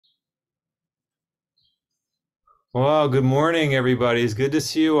Well, good morning, everybody. It's good to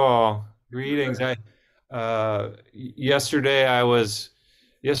see you all. Greetings. Yesterday I was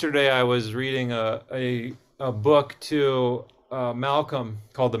reading a book to Malcolm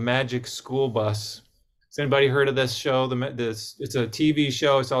called The Magic School Bus. Has anybody heard of this show? This it's a TV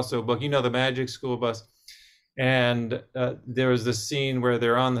show. It's also a book. You know, The Magic School Bus. And there was this scene where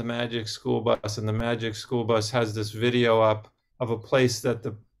they're on the Magic School Bus, and the Magic School Bus has this video up of a place that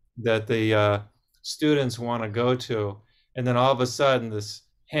the students want to go to, and then all of a sudden this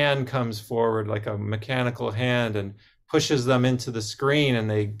hand comes forward like a mechanical hand and pushes them into the screen, and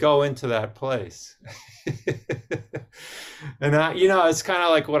they go into that place. And it's kind of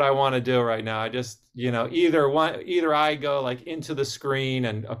like what I want to do right now. I just, either I go like into the screen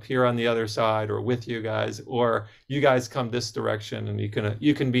and appear on the other side or with you guys, or you guys come this direction and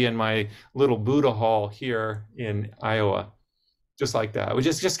you can be in my little Buddha hall here in Iowa, just like that. We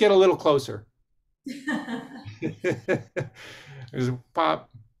just get a little closer. There's a pop.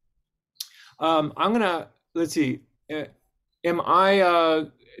 I'm gonna let's see. Am I?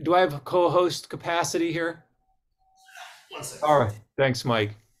 Do I have co-host capacity here? One second. All right. Thanks,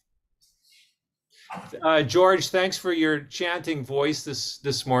 Mike. George, thanks for your chanting voice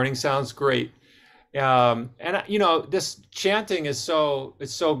this morning. Sounds great. And this chanting is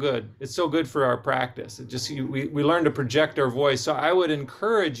it's so good. It's so good for our practice. We learn to project our voice. So I would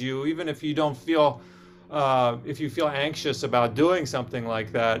encourage you, even if you don't feel if you feel anxious about doing something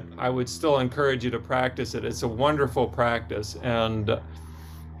like that, I would still encourage you to practice it. It's a wonderful practice, and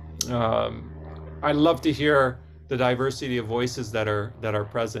I love to hear the diversity of voices that are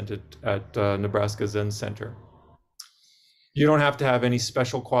present at Nebraska Zen Center. You don't have to have any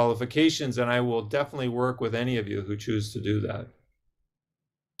special qualifications, and I will definitely work with any of you who choose to do that.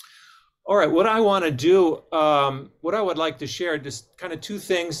 All right, what I want to do, what I would like to share, just kind of two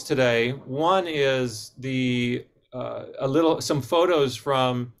things today. One is some photos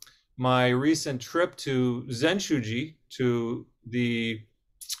from my recent trip to Zenshuji to the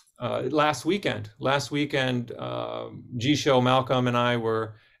last weekend. Last weekend, Jisho, Malcolm, and I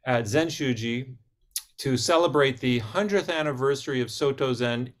were at Zenshuji to celebrate the 100th anniversary of Soto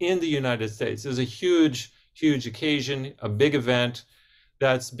Zen in the United States. It was a huge, huge occasion, a big event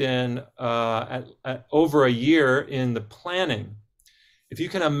that's been at over a year in the planning. If you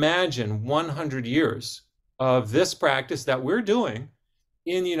can imagine 100 years of this practice that we're doing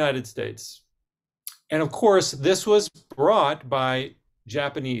in the United States. And of course, this was brought by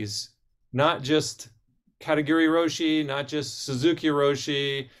Japanese, not just Katagiri Roshi, not just Suzuki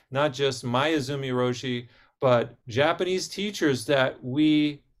Roshi, not just Mayazumi Roshi, but Japanese teachers that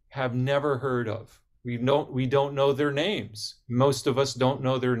we have never heard of. We don't know their names. Most of us don't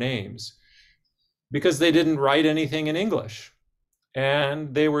know their names because they didn't write anything in English,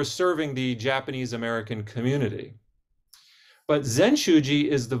 and they were serving the Japanese American community. But Zenshuji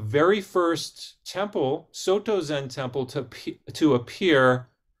is the very first temple, Soto Zen temple, to appear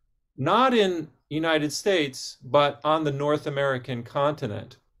not in United States, but on the North American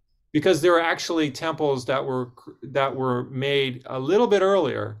continent, because there are actually temples that were made a little bit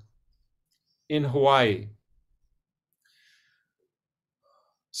earlier in Hawaii.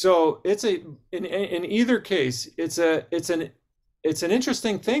 So in either case, it's an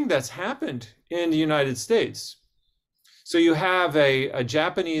interesting thing that's happened in the United States. So you have a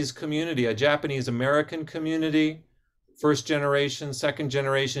Japanese community, a Japanese American community, first generation, second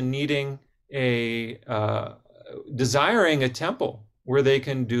generation, needing desiring a temple where they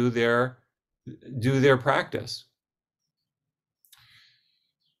can do their practice.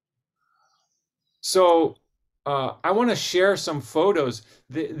 So I want to share some photos.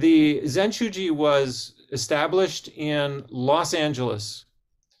 The Zenshuji was established in Los Angeles,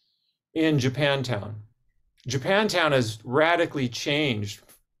 in Japantown. Japantown has radically changed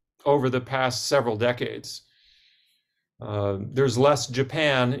over the past several decades. There's less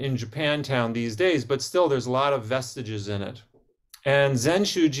Japan in Japantown these days, but still there's a lot of vestiges in it. And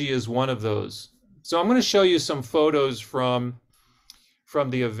Zenshuji is one of those. So I'm going to show you some photos from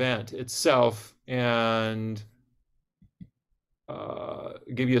the event itself and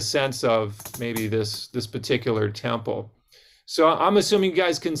give you a sense of maybe this particular temple. So I'm assuming you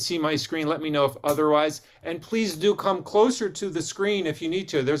guys can see my screen. Let me know if otherwise. And please do come closer to the screen if you need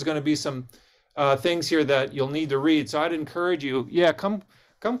to. There's going to be some things here that you'll need to read. So I'd encourage you,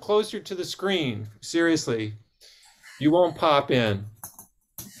 come closer to the screen. Seriously, you won't pop in.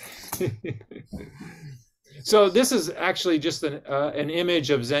 So this is actually just an image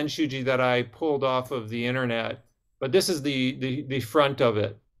of Zenshuji that I pulled off of the internet, but this is the front of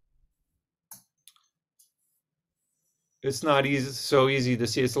it. it's not easy, so easy to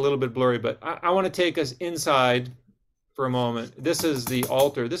see. It's a little bit blurry, but I want to take us inside for a moment. This is the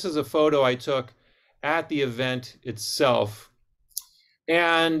altar. This is a photo I took at the event itself.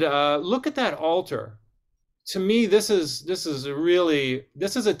 And look at that altar. To me, this is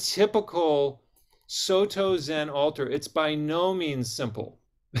a typical Soto Zen altar. It's by no means simple.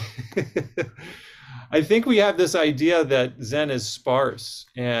 I think we have this idea that Zen is sparse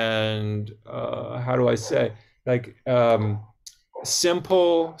and how do I say, like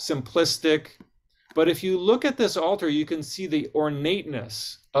simple, simplistic. But if you look at this altar, you can see the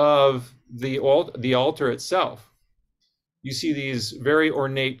ornateness of the altar itself. You see these very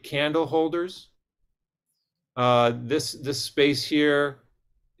ornate candle holders. This space here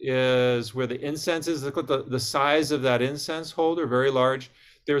is where the incense is. Look at the size of that incense holder, very large.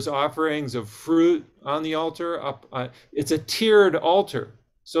 There's offerings of fruit on the altar. It's a tiered altar,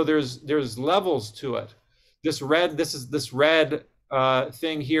 so there's levels to it. This red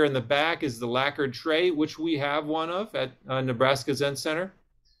thing here in the back is the lacquered tray, which we have one of at Nebraska Zen Center.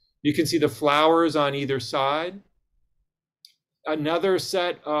 You can see the flowers on either side. Another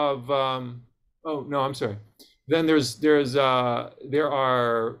set of oh no, I'm sorry. Then there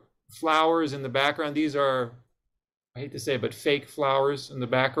are flowers in the background. These are, I hate to say it, but fake flowers in the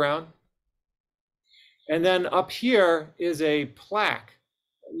background. And then up here is a plaque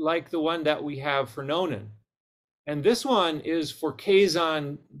like the one that we have for Nonin. And this one is for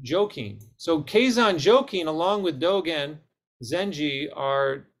Keizan Jokin. So Keizan Jokin, along with Dogen Zenji,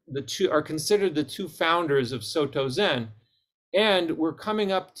 are considered the two founders of Soto Zen. And we're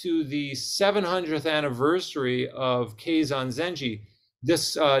coming up to the 700th anniversary of Keizan Zenji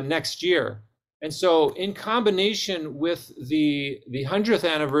this next year. And so in combination with the 100th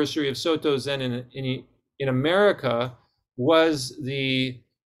anniversary of Soto Zen in America was the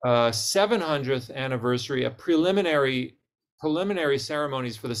 700th anniversary, preliminary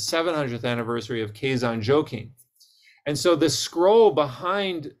ceremonies for the 700th anniversary of Keizan Jokin. And so the scroll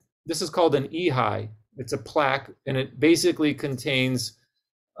behind, this is called an ihai. It's a plaque, and it basically contains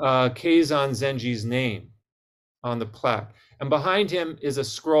Keizan Zenji's name on the plaque. And behind him is a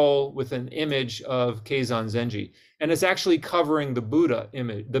scroll with an image of Keizan Zenji. And it's actually covering the Buddha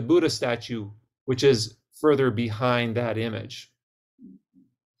image, the Buddha statue, which is further behind that image.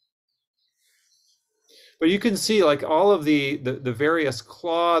 But you can see like all of the various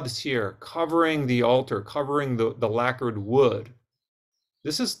cloths here covering the altar, covering the lacquered wood.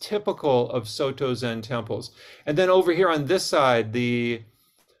 This is typical of Soto Zen temples. And then over here on this side, the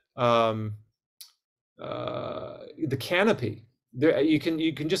canopy. There, you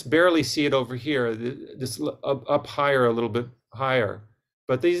can just barely see it over here. This up higher, a little bit higher.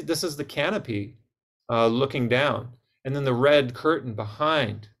 But this is the canopy looking down, and then the red curtain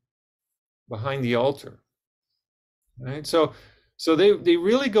behind the altar. Right. So they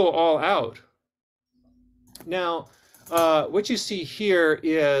really go all out. Now, what you see here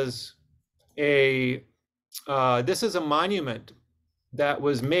is this is a monument that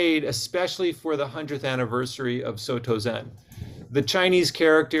was made especially for the 100th anniversary of Soto Zen. The Chinese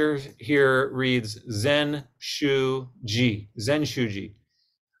character here reads Zen Shu Ji, Zen Shu Ji.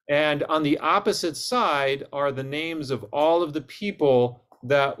 And on the opposite side are the names of all of the people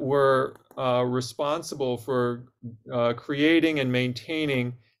that were responsible for creating and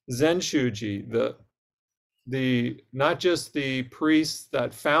maintaining Zen Shu Ji, the not just the priests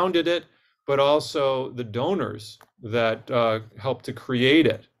that founded it, but also the donors that helped to create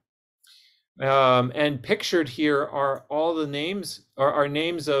it. And pictured here are all the names, are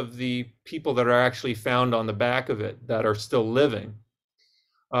names of the people that are actually found on the back of it that are still living.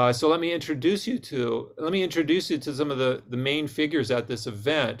 So let me introduce you to some of the main figures at this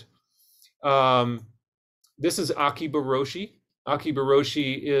event. This is Akiba Roshi. Akiba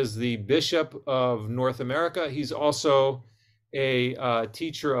Roshi is the Bishop of North America. He's also a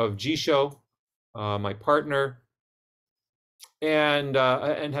teacher of Jisho, my partner, and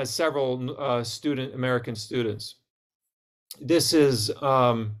has several American students. This is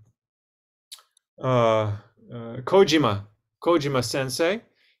Kojima Sensei.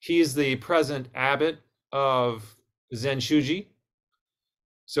 He's the present abbot of Zen Shuji.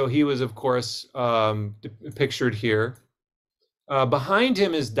 So he was, of course, pictured here. Behind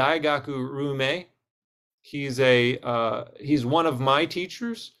him is Daigaku Rume. He's one of my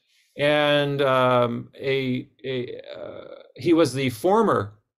teachers, and he was the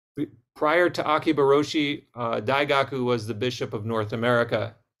former, prior to Akiba Roshi, Daigaku was the Bishop of North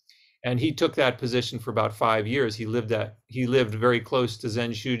America, and he took that position for about 5 years. He lived very close to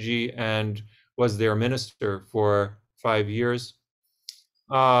Zen Shuji and was their minister for 5 years.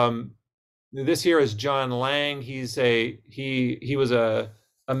 This here is John Lang. He was a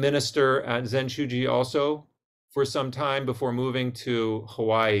minister at Zenshuji also for some time before moving to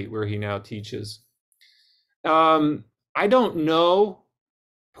Hawaii, where he now teaches. I don't know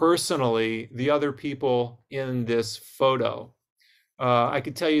personally the other people in this photo. I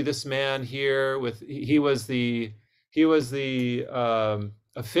could tell you this man here he was the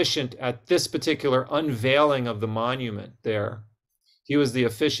officiant at this particular unveiling of the monument there. He was the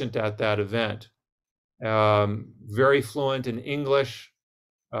officiant at that event. Very fluent in English,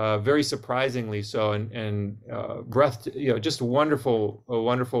 very surprisingly so, and just a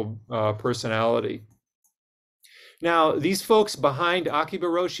wonderful personality. Now, these folks behind Akiba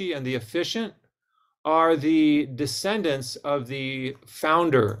Roshi and the officiant are the descendants of the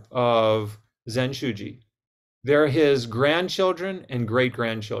founder of Zenshuji. They're his grandchildren and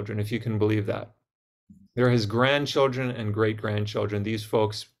great-grandchildren, if you can believe that. They're his grandchildren and great-grandchildren, these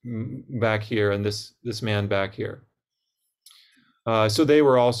folks back here and this man back here. So they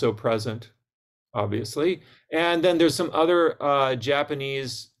were also present, obviously. And then there's some other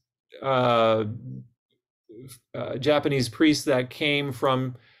Japanese priests that came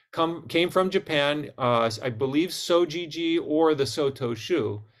from Japan, I believe Sojiji or the Soto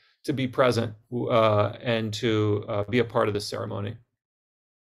Shu, to be present and to be a part of the ceremony.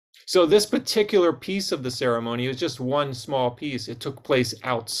 So this particular piece of the ceremony is just one small piece. It took place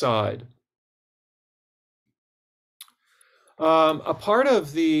outside. A part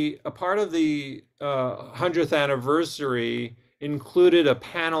of the 100th anniversary included a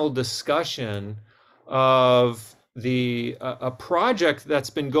panel discussion of a project that's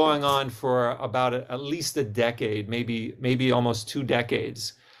been going on for about at least a decade, maybe almost 2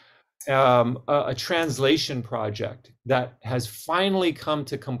 decades. A translation project that has finally come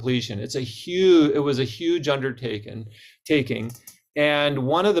to completion. It was a huge undertaking, and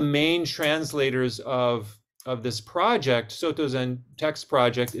one of the main translators of this project, Soto Zen Text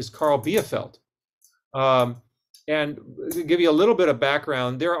Project, is Carl Biefeld. And to give you a little bit of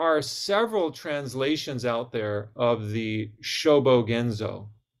background, there are several translations out there of the Shobo Genzo.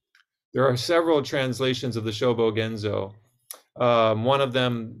 There are several translations of the Shobo Genzo. One of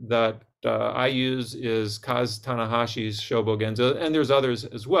them that I use is Kaz Tanahashi's Shobo Genzo, and there's others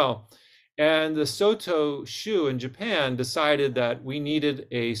as well. And the Soto Shu in Japan decided that we needed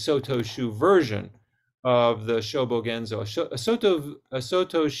a Soto Shu version of the Shobo Genzo, a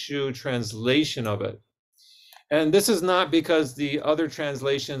Soto Shu translation of it. And this is not because the other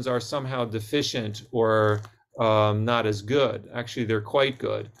translations are somehow deficient or not as good. Actually, they're quite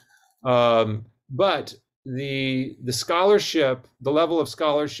good. But the scholarship, the level of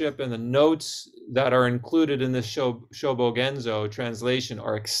scholarship and the notes that are included in this Shobo Genzo translation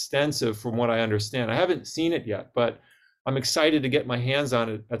are extensive from what I understand. I haven't seen it yet, but I'm excited to get my hands on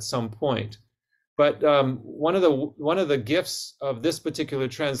it at some point. But one of the gifts of this particular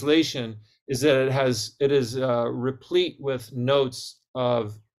translation is that it is replete with notes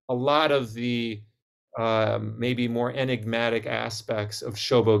of a lot of the maybe more enigmatic aspects of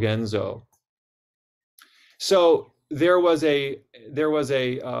Shobo Genzo. So there was a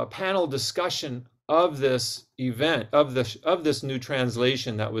panel discussion of this event, of this new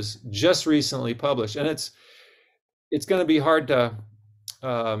translation that was just recently published, and it's going to be hard to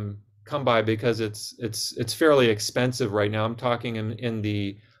come by because it's fairly expensive right now. I'm talking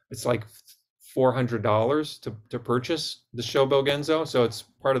it's like $400 to purchase the Shobo Genzo, so it's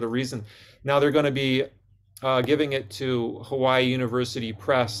part of the reason. Now they're going to be giving it to Hawaii University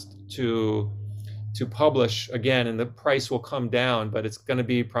Press to publish again, and the price will come down, but it's going to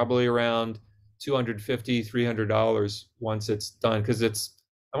be probably around $250, $300 once it's done, because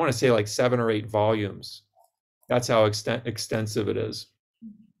I want to say like 7 or 8 volumes. That's how extensive it is.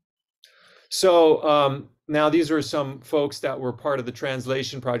 So now these are some folks that were part of the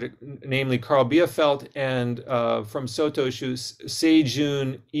translation project, namely Carl Biefeld and from Soto Shu,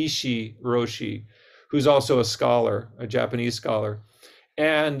 Seijun Ishii Roshi, who's also a scholar, a Japanese scholar.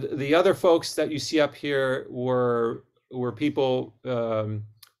 And the other folks that you see up here were people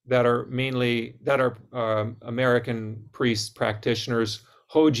that are American priests, practitioners.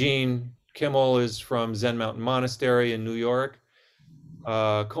 Hojin Kimmel is from Zen Mountain Monastery in New York.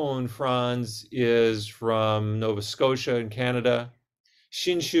 Colin Franz is from Nova Scotia in Canada.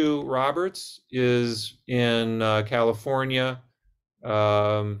 Shinshu Roberts is in California.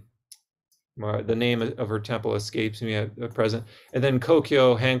 The name of her temple escapes me at present. And then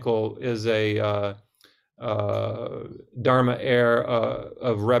Kokyo Henkel is a Dharma heir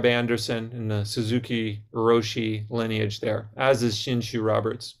of Reb Anderson in the Suzuki Roshi lineage there, as is Shinshu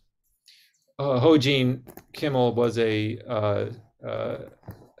Roberts. Hojin Kimmel was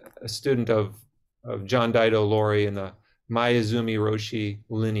a student of John Daido Loori and the Mayazumi Roshi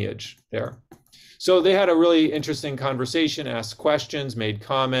lineage there. So they had a really interesting conversation, asked questions, made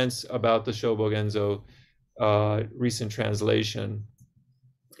comments about the Shobogenzo recent translation.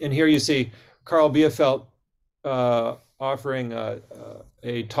 And here you see Carl Biefeld offering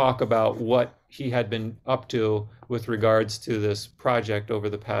a talk about what he had been up to with regards to this project over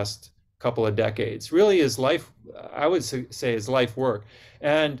the past couple of decades. Really his life, I would say his life work.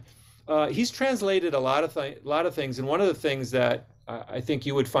 And he's translated a lot of things. And one of the things that I think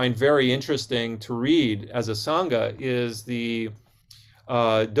you would find very interesting to read as a Sangha is the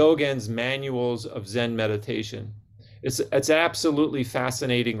Dogen's Manuals of Zen Meditation. It's absolutely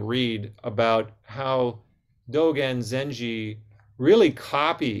fascinating read about how Dogen Zenji really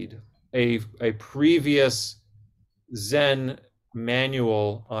copied a previous Zen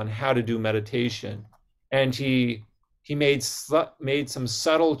manual on how to do meditation, and he made some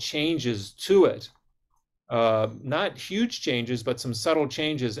subtle changes to it, not huge changes, but some subtle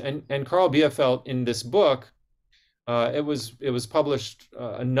changes. And Carl Biefeld in this book, it was published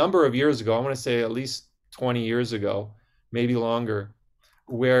a number of years ago. I want to say at least 20 years ago, maybe longer,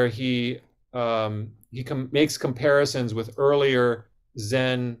 where he makes comparisons with earlier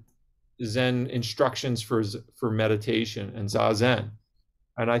Zen instructions for meditation and Zazen.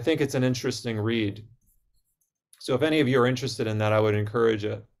 And I think it's an interesting read. So if any of you are interested in that, I would encourage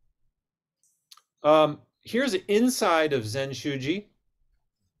it. Here's inside of Zen Shuji.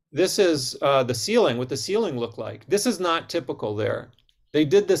 This is the ceiling, what the ceiling looked like. This is not typical there. They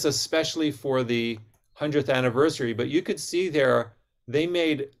did this especially for the 100th anniversary, but you could see there, they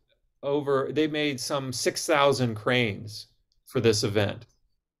made some 6,000 cranes for this event.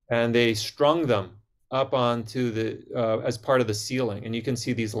 And they strung them up onto as part of the ceiling. And you can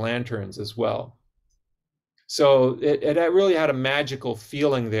see these lanterns as well. So it really had a magical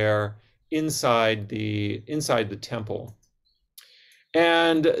feeling there inside the temple.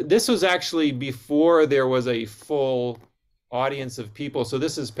 And this was actually before there was a full audience of people. So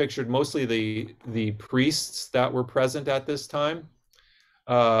this is pictured mostly the priests that were present at this time.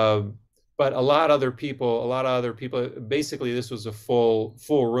 But a lot of other people, basically this was a full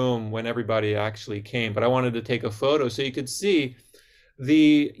room when everybody actually came. But I wanted to take a photo so you could see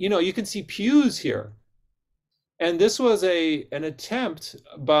you can see pews here. And this was an attempt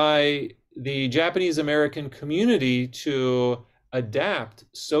by the Japanese American community to adapt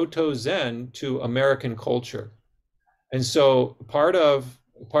Soto Zen to American culture. And so part of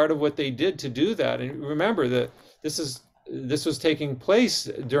what they did to do that, and remember that this was taking place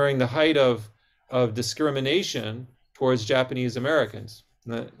during the height of discrimination towards Japanese Americans.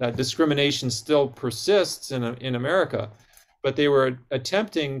 That discrimination still persists in America, but they were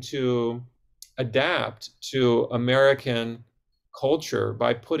attempting to adapt to American culture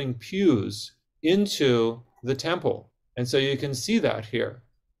by putting pews into the temple. And so you can see that here.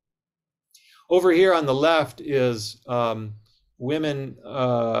 Over here on the left is women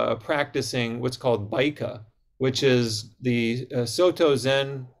practicing what's called baika, which is the Soto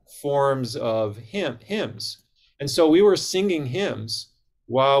Zen forms of hymns. And so we were singing hymns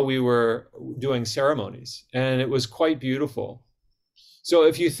while we were doing ceremonies, and it was quite beautiful. So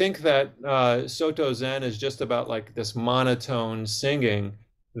if you think that Soto Zen is just about like this monotone singing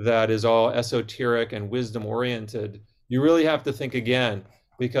that is all esoteric and wisdom oriented, you really have to think again,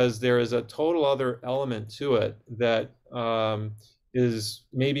 because there is a total other element to it that is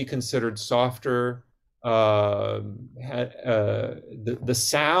maybe considered softer. The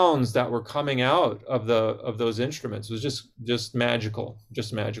sounds that were coming out of those instruments was just magical.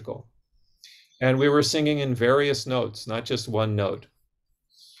 And we were singing in various notes, not just one note.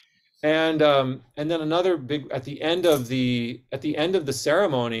 And then another big, at the end of the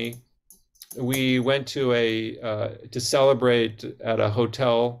ceremony, we went to celebrate at a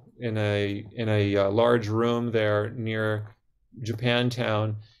hotel in a large room there near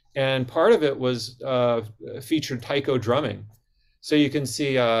Japantown, and part of it was featured taiko drumming. So you can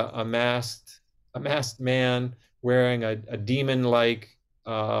see a masked man wearing a demon-like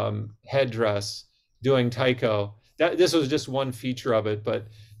headdress doing taiko. This was just one feature of it, but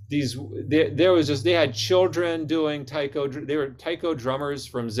they had children doing taiko. They were taiko drummers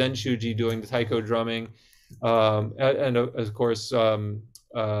from Zen Shuji doing the taiko drumming, and of course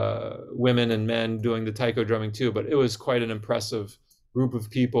women and men doing the taiko drumming too. But it was quite an impressive group of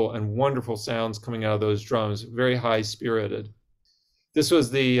people and wonderful sounds coming out of those drums. Very high spirited. This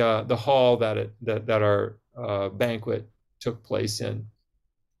was the hall that our banquet took place in.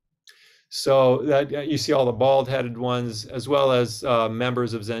 So that you see all the bald-headed ones, as well as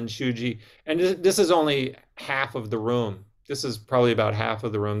members of Zen Shuji. And this is only half of the room. This is probably about half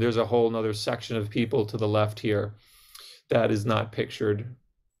of the room. There's a whole nother section of people to the left here that is not pictured.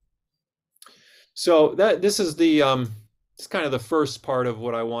 So this is the it's kind of the first part of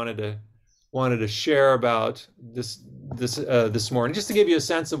what I wanted to share about this morning, just to give you a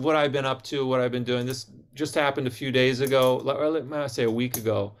sense of what I've been up to, what I've been doing. This just happened a few days ago, or let me say a week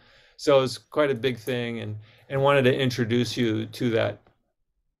ago. So it's quite a big thing, and wanted to introduce you to that.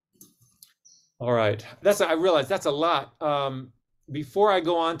 All right, I realize that's a lot. Before I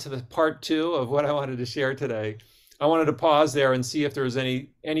go on to the part two of what I wanted to share today, I wanted to pause there and see if there was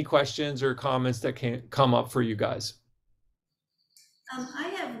any questions or comments that can come up for you guys. I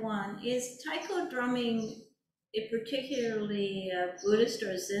have one. Is taiko drumming a particularly Buddhist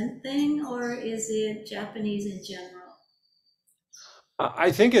or Zen thing, or is it Japanese in general?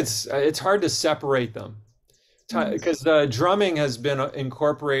 I think it's hard to separate them because the drumming has been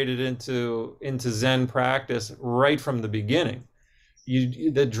incorporated into Zen practice right from the beginning.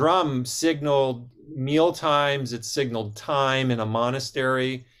 The drum signaled meal times, it signaled time in a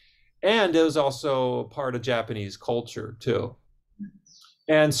monastery, and it was also part of Japanese culture too.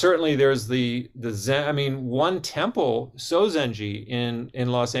 And certainly there's the Zen. I mean, one temple, Sozenji in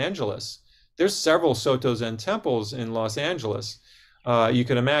Los Angeles. There's several Soto Zen temples in Los Angeles. You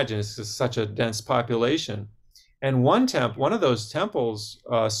can imagine it's just such a dense population. And one of those temples,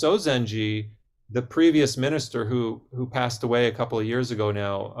 Sozenji, the previous minister who passed away a couple of years ago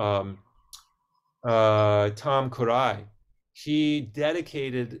now, Tom Kurai, he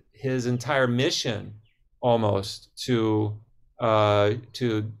dedicated his entire mission almost to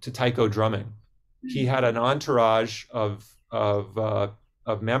taiko drumming. He had an entourage of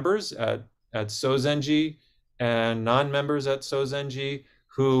members at Sozenji and non-members at Sozenji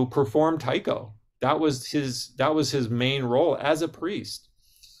who performed taiko. That was his main role as a priest.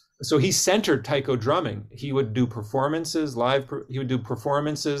 So he centered taiko drumming. He would do performances he would do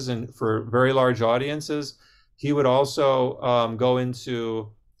performances and for very large audiences. He would also go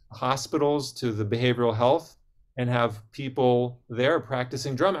into hospitals to the behavioral health and have people there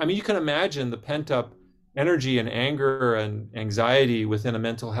practicing drum. I mean, you can imagine the pent-up energy and anger and anxiety within a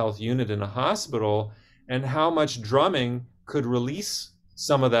mental health unit in a hospital, and how much drumming could release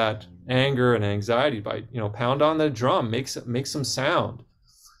some of that anger and anxiety by, pound on the drum, make some sound.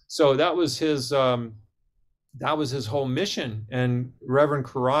 So that was his whole mission. And Reverend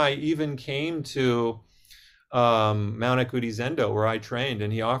Kurai even came to Mount Ekudi Zendo, where I trained,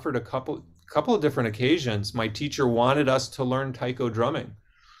 and he offered a couple of different occasions. My teacher wanted us to learn taiko drumming.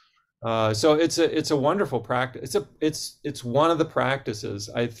 So it's a wonderful practice. It's one of the practices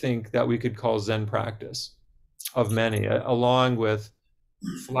I think that we could call Zen practice of many, along with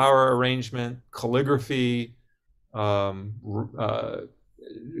flower arrangement, calligraphy, ringing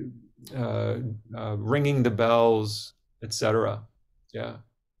the bells, etc. Yeah.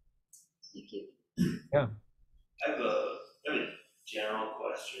 Thank you. Yeah. I have a general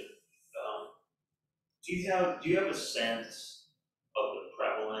question. Do you have a sense of the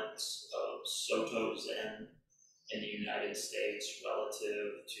prevalence of Soto Zen in the United States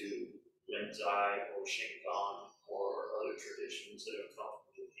relative to Rinzai or Shingon or other traditions that have come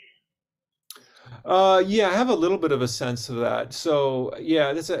from Japan? Yeah, I have a little bit of a sense of that. So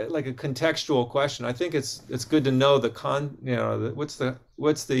yeah, that's like a contextual question. I think it's good to know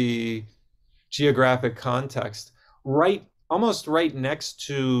what's the geographic context. Almost right next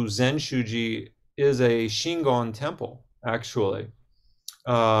to Zenshuji is a Shingon temple, actually.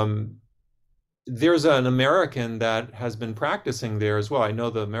 There's an American that has been practicing there as well. I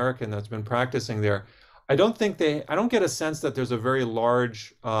know the American that's been practicing there. I don't get a sense that there's a very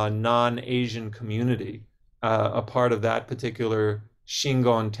large non-Asian community, a part of that particular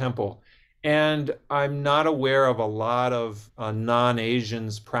Shingon temple. And I'm not aware of a lot of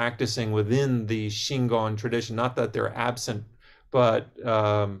non-Asians practicing within the Shingon tradition. Not that they're absent, but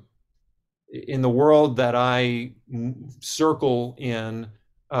in the world that I circle in,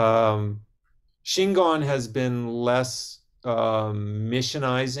 Shingon has been less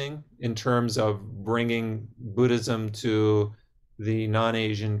missionizing in terms of bringing Buddhism to the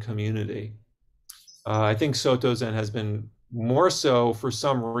non-Asian community. I think Soto Zen has been more so for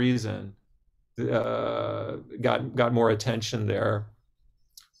some reason, got more attention there.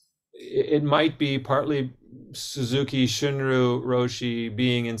 It might be partly Suzuki Shunryu Roshi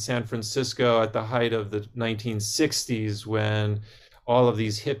being in San Francisco at the height of the 1960s, when all of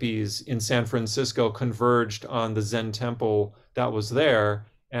these hippies in San Francisco converged on the Zen temple that was there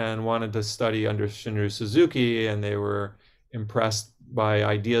and wanted to study under Shunryu Suzuki, and they were impressed by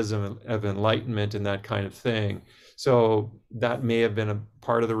ideas of enlightenment and that kind of thing. So that may have been a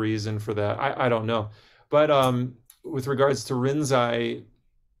part of the reason for that. I don't know. But with regards to Rinzai,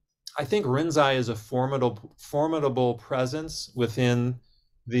 I think Rinzai is a formidable presence within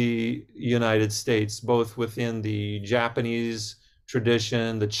the United States, both within the Japanese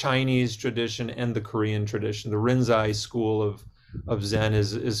tradition, the Chinese tradition, and the Korean tradition. The Rinzai school of Zen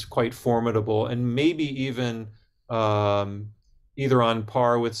is quite formidable, and maybe even either on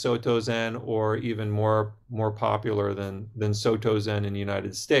par with Soto Zen or even more popular than Soto Zen in the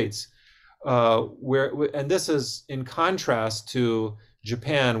United States. And this is in contrast to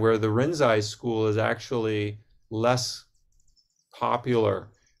Japan, where the Rinzai school is actually less popular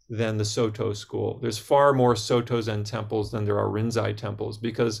than the Soto school. There's far more Soto Zen temples than there are Rinzai temples,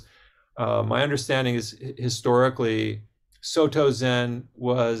 because my understanding is historically Soto Zen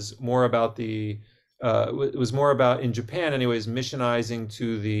was more about in Japan anyways, missionizing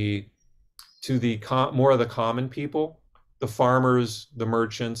to more of the common people, the farmers, the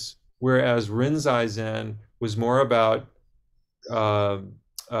merchants, whereas Rinzai Zen was more about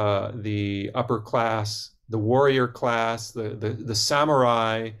the upper class, the warrior class, the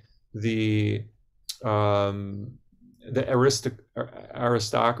samurai, the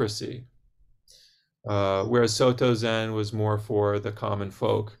aristocracy. Whereas Soto Zen was more for the common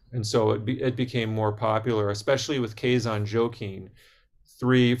folk, and so it became more popular, especially with Keizan Jokin,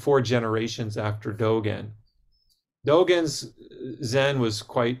 3-4 generations after Dogen. Dogen's Zen was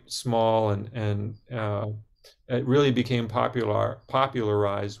quite small, and it really became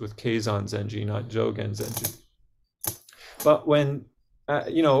popularized with Keizan Zenji, not Dogen Zenji. But when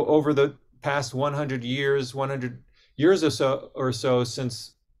over the past 100 years or so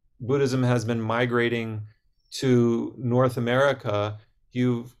since Buddhism has been migrating to North America,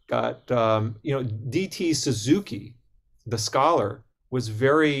 you've got D.T. Suzuki, the scholar, was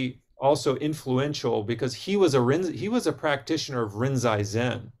very also influential because he was a practitioner of Rinzai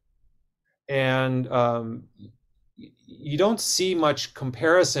Zen, and you don't see much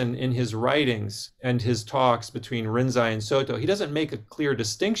comparison in his writings and his talks between Rinzai and Soto. He doesn't make a clear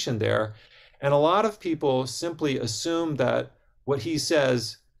distinction there, and a lot of people simply assume that what he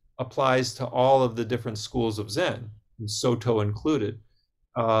says applies to all of the different schools of Zen, Soto included.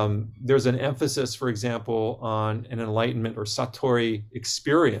 There's an emphasis, for example, on an enlightenment or satori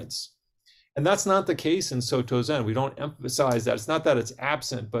experience. And that's not the case in Soto Zen. We don't emphasize that. It's not that it's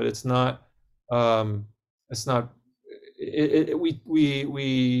absent, but it's not, we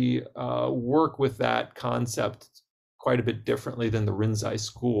work with that concept quite a bit differently than the Rinzai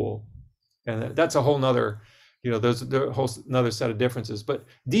school. And that's a whole nother, there's a whole another set of differences. But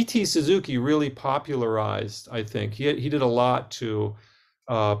D.T. Suzuki really popularized, I think, he did a lot to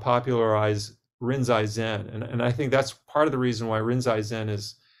popularize Rinzai Zen. And I think that's part of the reason why Rinzai Zen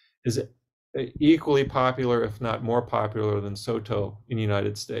is equally popular, if not more popular than Soto in the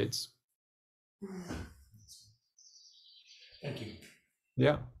United States. Thank you.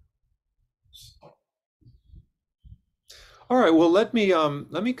 Yeah. All right. Well, let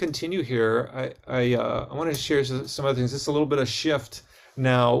me continue here. I want to share some other things. Just a little bit of shift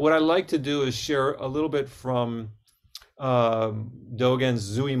now. What I like to do is share a little bit from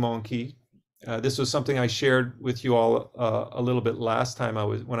Dogen's Zuimonki. This was something I shared with you all a little bit last time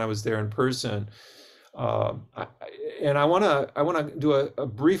when I was there in person. And I want to do a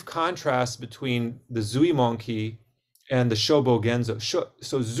brief contrast between the Zuimonki and the Shobogenzo.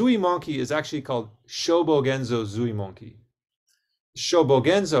 So Zuimonki is actually called Shobogenzo Zuimonki.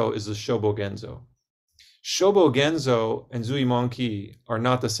 Shobogenzo is the Shobogenzo. Shobogenzo and Zuimonki are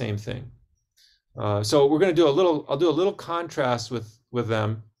not the same thing. So we're going to I'll do a little contrast with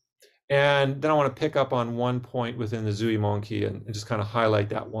them. And then I want to pick up on one point within the Zuimonki and just kind of highlight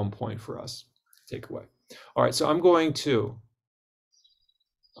that one point for us to take away. All right, so I'm going to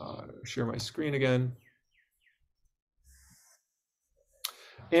share my screen again.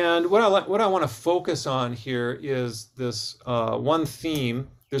 And what I want to focus on here is this one theme.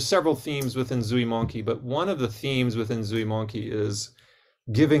 There's several themes within Zuimonki, but one of the themes within Zuimonki is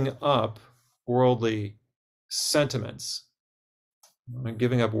giving up worldly sentiments.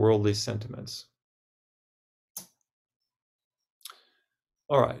 Giving up worldly sentiments.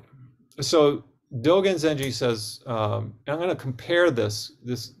 All right. So Dogen Zenji says, and I'm going to compare this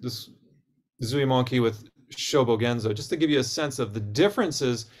Zuimonki with Shobogenzo, just to give you a sense of the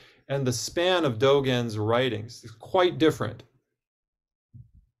differences and the span of Dogen's writings. It's quite different.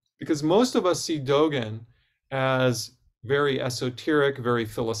 Because most of us see Dogen as very esoteric, very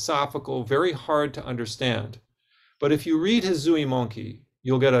philosophical, very hard to understand. But if you read his Zuimonki,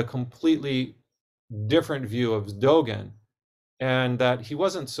 you'll get a completely different view of Dogen, and that he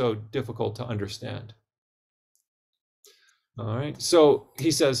wasn't so difficult to understand. All right, so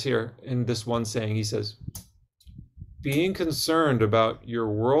he says here in this one saying, he says, being concerned about your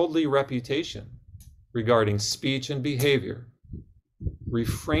worldly reputation regarding speech and behavior,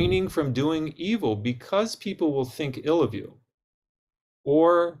 refraining from doing evil because people will think ill of you,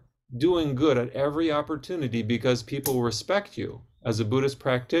 or doing good at every opportunity because people respect you as a Buddhist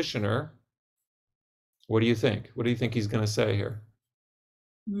practitioner. What do you think? What do you think he's going to say here?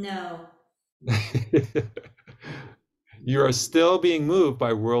 No. You are still being moved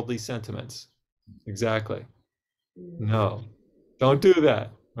by worldly sentiments. Exactly. No, don't do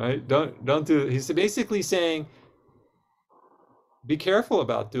that, right? Don't do it. He's basically saying, be careful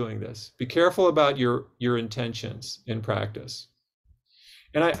about doing this. Be careful about your intentions in practice.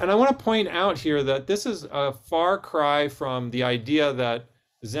 And I want to point out here that this is a far cry from the idea that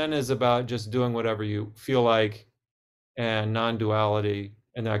Zen is about just doing whatever you feel like and non-duality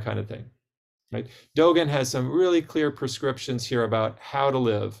and that kind of thing. Right? Dogen has some really clear prescriptions here about how to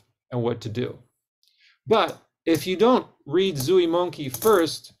live and what to do. But if you don't read Zuimonki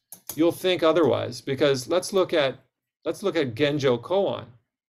first, you'll think otherwise, because let's look at Genjo Koan.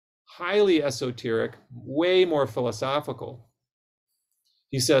 Highly esoteric, way more philosophical.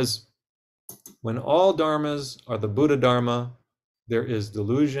 He says, when all dharmas are the Buddha Dharma, there is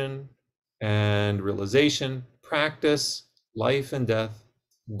delusion and realization, practice, life and death,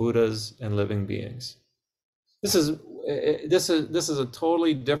 Buddhas and living beings. This is a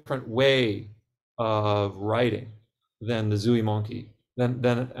totally different way of writing than the Zuimonki, than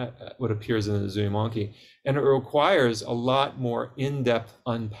what appears in the Zuimonki, and it requires a lot more in-depth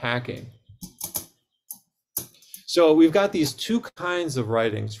unpacking. So we've got these two kinds of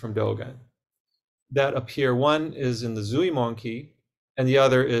writings from Dogen that appear. One is in the Zuimonki, and the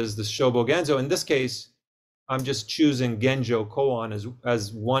other is the Shobo Genzo. In this case, I'm just choosing Genjo Koan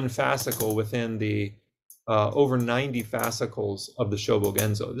as one fascicle within the over 90 fascicles of the Shobo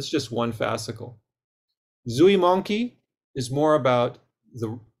Genzo. This is just one fascicle. Zuimonki is more about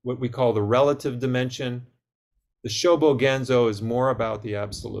what we call the relative dimension. The Shobo Genzo is more about the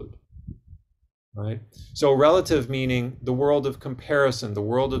absolute. Right? So relative meaning the world of comparison, the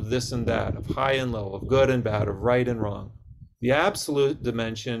world of this and that, of high and low, of good and bad, of right and wrong. The absolute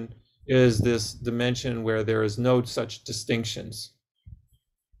dimension is this dimension where there is no such distinctions.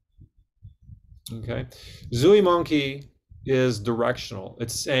 Okay? Zuimonki is directional.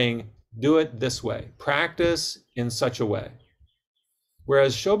 It's saying, do it this way. Practice in such a way.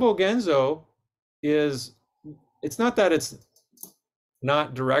 Whereas Shobo Genzo it's not that it's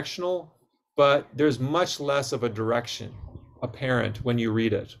not directional, but there's much less of a direction apparent when you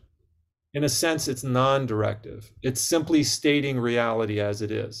read it. In a sense, it's non-directive. It's simply stating reality as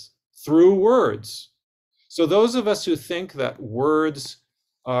it is through words. So those of us who think that words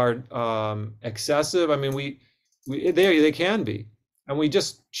are excessive, I mean, they can be. And we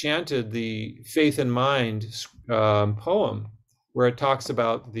just chanted the Faith in Mind poem where it talks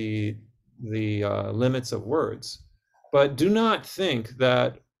about the limits of words. But do not think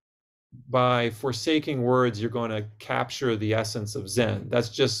that by forsaking words, you're going to capture the essence of Zen. That's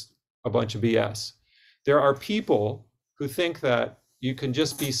just a bunch of BS. There are people who think that you can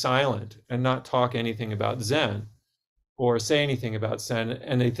just be silent and not talk anything about Zen or say anything about Zen,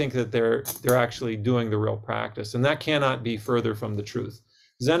 and they think that they're actually doing the real practice. And that cannot be further from the truth.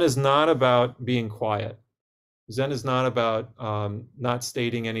 Zen is not about being quiet. Zen is not about not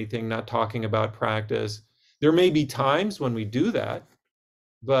stating anything, not talking about practice. There may be times when we do that,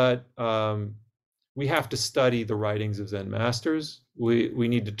 but we have to study the writings of Zen masters. We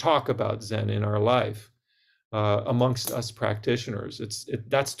need to talk about Zen in our life amongst us practitioners.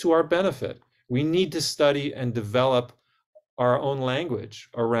 That's to our benefit. We need to study and develop our own language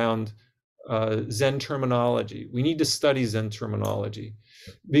around Zen terminology. We need to study Zen terminology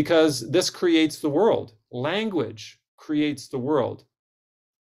because this creates the world. Language creates the world.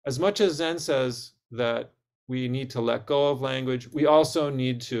 As much as Zen says that we need to let go of language, we also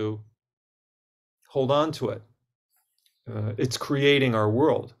need to hold on to it. It's creating our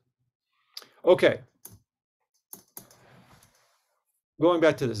world. Okay. Going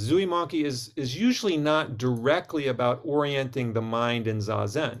back to this, Zuimonki is usually not directly about orienting the mind in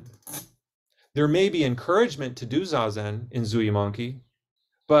Zazen. There may be encouragement to do Zazen in Zuimonki,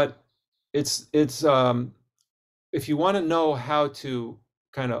 but it's if you want to know how to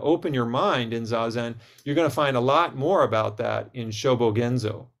kind of open your mind in Zazen, you're going to find a lot more about that in Shobo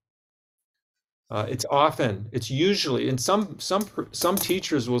Genzo. It's usually, and some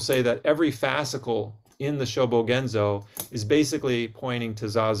teachers will say that every fascicle in the Shobo Genzo is basically pointing to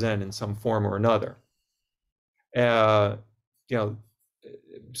Zazen in some form or another.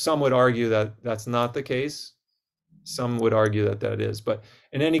 Some would argue that that's not the case. Some would argue that that is. But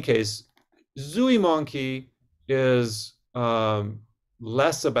in any case, Zuimonki is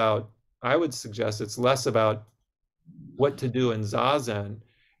less about, I would suggest it's less about what to do in Zazen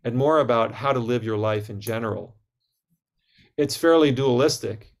and more about how to live your life in general. It's fairly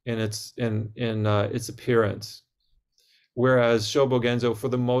dualistic in its appearance, whereas Shobogenzo, for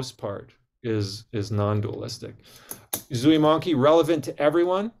the most part, is non-dualistic. Zuimonki, relevant to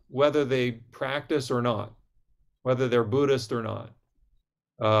everyone, whether they practice or not, whether they're Buddhist or not,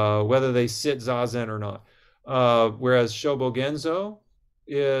 whether they sit Zazen or not. Whereas Shobogenzo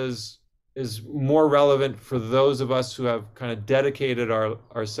is more relevant for those of us who have kind of dedicated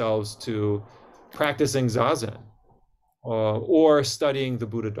ourselves to practicing Zazen or studying the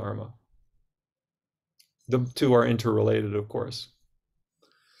Buddha Dharma. The two are interrelated, of course.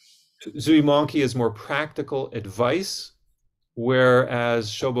 Zuimonki is more practical advice,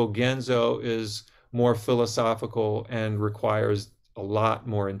 whereas Shobogenzo is more philosophical and requires a lot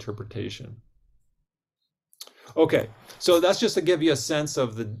more interpretation. Okay, so that's just to give you a sense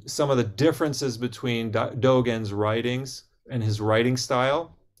of some of the differences between Dogen's writings and his writing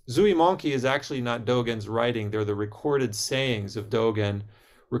style. Zuimonki is actually not Dogen's writing. They're the recorded sayings of Dogen,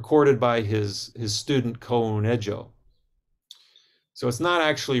 recorded by his student Koun Ejo. So it's not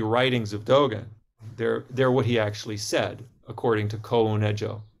actually writings of Dogen. They're what he actually said, according to Koun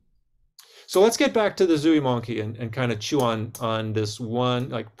Ejo. So let's get back to the Zuimonki and kind of chew on this one,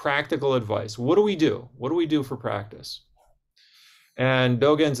 like, practical advice. What do we do? What do we do for practice? And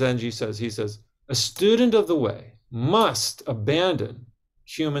Dogen Zenji says, a student of the way must abandon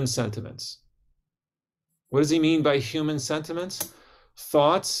human sentiments. What does he mean by human sentiments?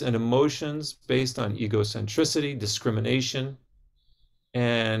 Thoughts and emotions based on egocentricity, discrimination,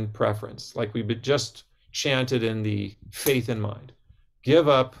 and preference, like we just chanted in the faith in mind. Give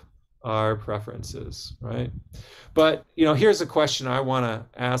up our preferences, right? But, here's a question I want to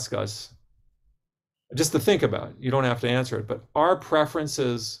ask us, just to think about. You don't have to answer it, but are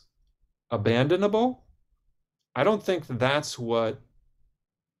preferences abandonable? I don't think that's what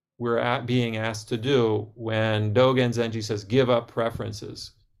we're being asked to do when Dogen Zenji says give up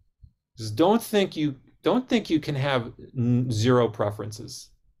preferences. Just don't think you can have zero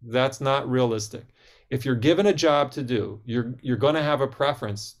preferences. That's not realistic. If you're given a job to do, you're going to have a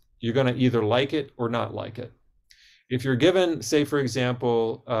preference. You're going to either like it or not like it. If you're given, say, for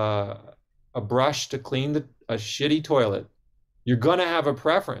example, a brush to clean a shitty toilet, you're going to have a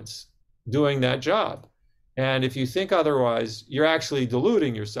preference doing that job. And if you think otherwise, you're actually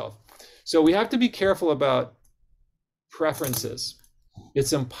deluding yourself. So we have to be careful about preferences.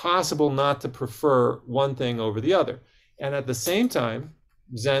 It's impossible not to prefer one thing over the other. And at the same time,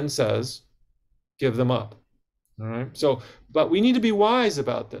 Zen says, give them up. All right. So, but we need to be wise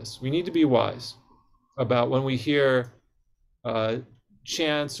about this. We need to be wise about when we hear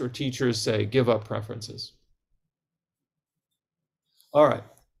chants or teachers say, give up preferences. All right.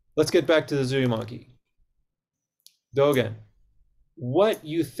 Let's get back to the Zuimonki. Dogen, what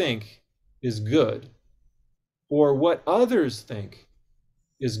you think is good, or what others think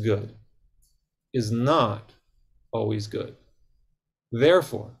is good, is not always good.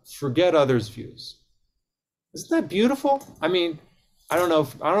 Therefore, forget others' views. Isn't that beautiful? I mean, I don't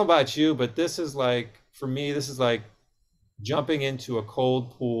know about you, but this is like, for me, this is like jumping into a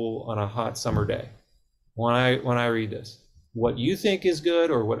cold pool on a hot summer day. When I read this, what you think is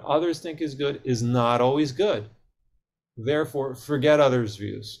good or what others think is good is not always good. Therefore, forget others'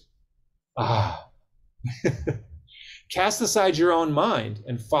 views. Cast aside your own mind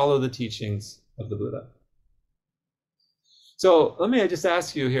and follow the teachings of the Buddha. So let me just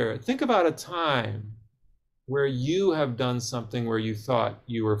ask you here, think about a time where you have done something where you thought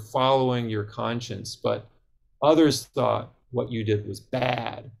you were following your conscience, but others thought what you did was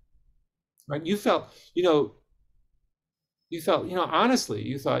bad, right? You felt, honestly,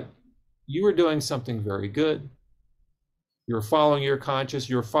 you thought you were doing something very good. You were following your conscience,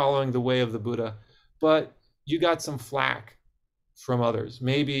 you were following the way of the Buddha, but you got some flack from others,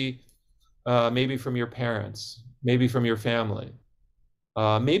 maybe from your parents, maybe from your family,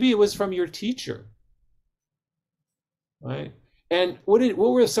 maybe it was from your teacher, right? And what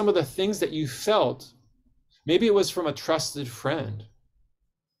were some of the things that you felt? Maybe it was from a trusted friend.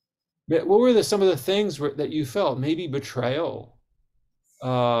 What were some of the things that you felt? Maybe betrayal,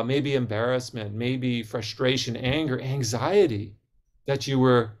 maybe embarrassment, maybe frustration, anger, anxiety, that you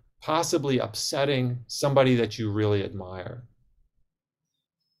were possibly upsetting somebody that you really admire.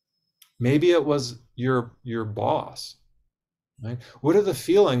 Maybe it was your boss, right? What are the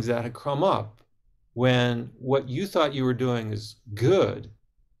feelings that had come up when what you thought you were doing is good,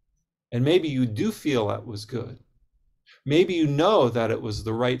 and maybe you do feel that was good, Maybe you know that it was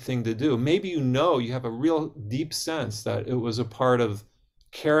the right thing to do. Maybe you know, you have a real deep sense that it was a part of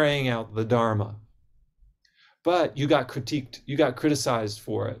carrying out the Dharma. But you got critiqued, you got criticized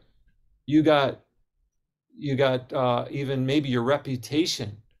for it. You got even maybe your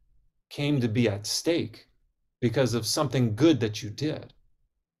reputation came to be at stake because of something good that you did,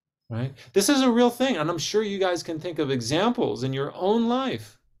 right? This is a real thing, and I'm sure you guys can think of examples in your own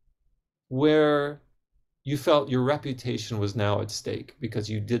life where you felt your reputation was now at stake because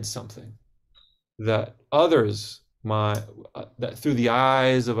you did something that others that through the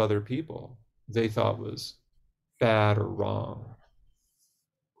eyes of other people, they thought was bad or wrong.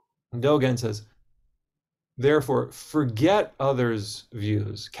 And Dogen says, therefore, forget others'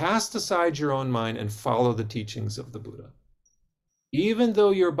 views, cast aside your own mind and follow the teachings of the Buddha. Even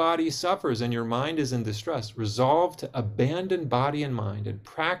though your body suffers and your mind is in distress, resolve to abandon body and mind and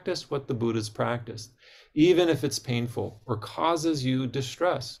practice what the Buddhas practiced, even if it's painful or causes you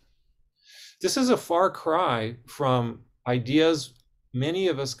distress. This is a far cry from ideas many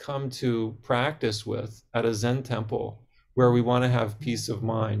of us come to practice with at a Zen temple, where we want to have peace of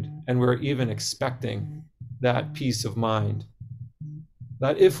mind, and we're even expecting that peace of mind.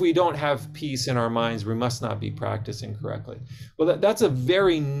 That if we don't have peace in our minds, we must not be practicing correctly. Well, that's a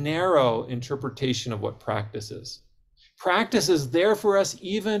very narrow interpretation of what practice is. Practice is there for us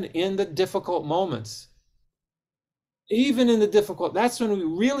even in the difficult moments. Even in the difficult, that's when we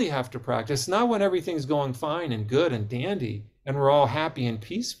really have to practice, not when everything's going fine and good and dandy and we're all happy and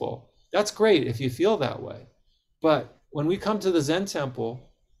peaceful. That's great if you feel that way. But when we come to the Zen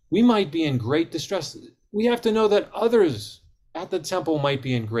temple, we might be in great distress. We have to know that others at the temple might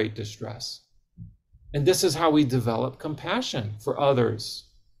be in great distress. And this is how we develop compassion for others.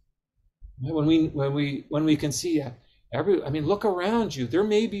 When we can see look around you. There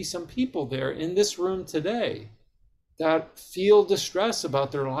may be some people there in this room today that feel distress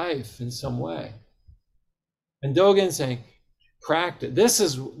about their life in some way. And Dogen saying, practice.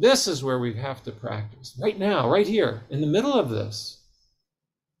 This is where we have to practice. Right now, right here, in the middle of this.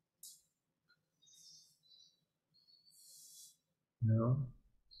 You know?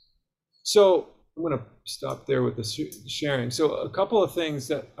 So I'm going to stop there with the sharing. So a couple of things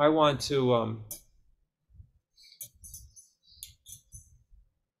that I want to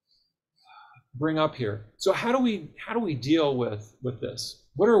bring up here. So how do we deal with this?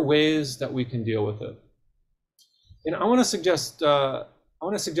 What are ways that we can deal with it? And I want to suggest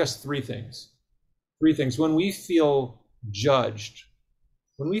three things. When we feel judged,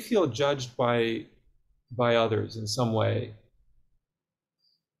 by others in some way,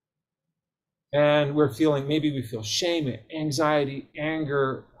 and maybe we feel shame, anxiety,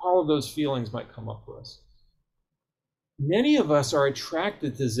 anger, all of those feelings might come up for us. Many of us are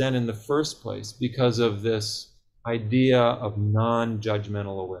attracted to Zen in the first place because of this idea of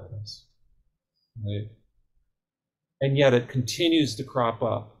non-judgmental awareness, right? And yet it continues to crop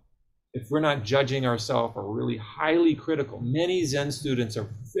up. If we're not judging ourselves or really highly critical, many Zen students are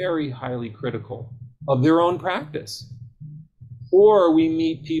very highly critical of their own practice. Or we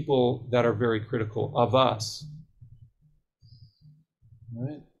meet people that are very critical of us,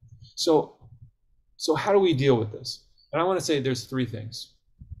 right? So how do we deal with this? And I want to say there's three things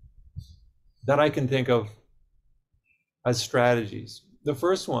that I can think of as strategies. The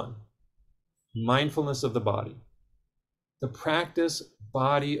first one, mindfulness of the body. The practice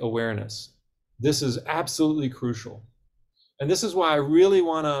body awareness. This is absolutely crucial. And this is why I really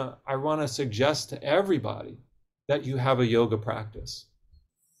want to suggest to everybody that you have a yoga practice.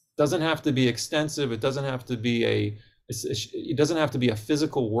 It doesn't have to be extensive. It doesn't have to be a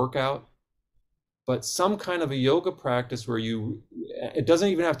physical workout, but some kind of a yoga practice where it doesn't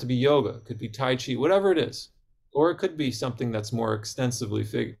even have to be yoga. It could be Tai Chi, whatever it is. Or it could be something that's more extensively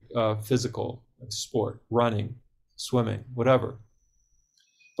physical, like sport, running, swimming, whatever.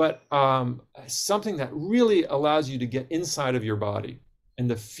 But something that really allows you to get inside of your body and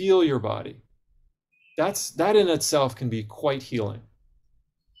to feel your body. That in itself can be quite healing.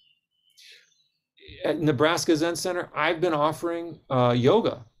 At Nebraska Zen Center, I've been offering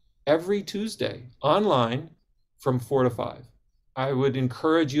yoga every Tuesday online from 4 to 5. I would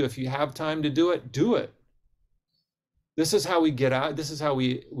encourage you, if you have time to do it, do it. This is how we get out. This is how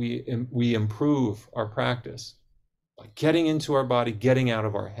we improve our practice, by getting into our body, getting out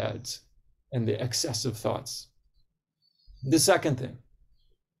of our heads and the excessive thoughts. The second thing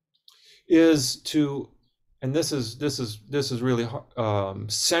is and this is really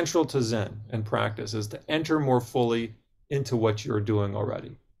central to Zen and practice, is to enter more fully into what you're doing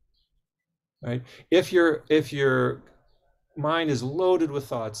already. Right? If your mind is loaded with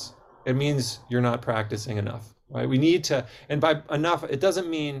thoughts, it means you're not practicing enough. right? We need to, and by enough, it doesn't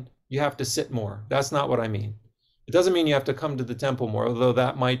mean you have to sit more. That's not what I mean. It doesn't mean you have to come to the temple more, although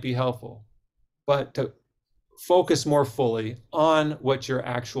that might be helpful, but to focus more fully on what your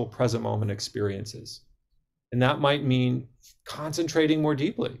actual present moment experience is. And that might mean concentrating more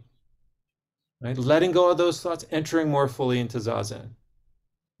deeply, right? Letting go of those thoughts, entering more fully into Zazen.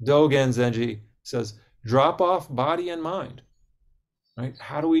 Dogen Zenji says, drop off body and mind, right?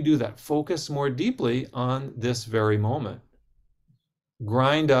 How do we do that? Focus more deeply on this very moment.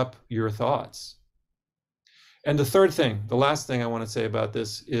 Grind up your thoughts. And the third thing, the last thing I want to say about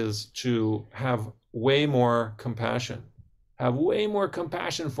this is to have way more compassion. Have way more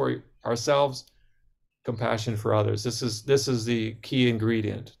compassion for ourselves, compassion for others. This is the key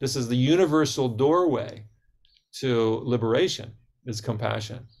ingredient. This is the universal doorway to liberation, is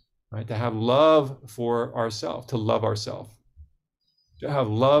compassion, right? To have love for ourselves, to love ourselves, to have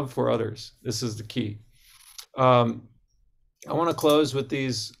love for others. This is the key. I want to close with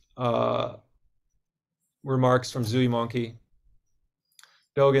these remarks from Zui Monkey.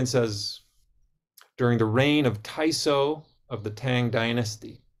 Dogen says, during the reign of Taiso of the Tang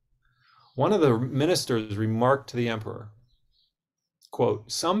dynasty, one of the ministers remarked to the emperor,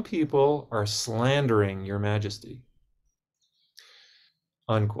 quote, some people are slandering your majesty,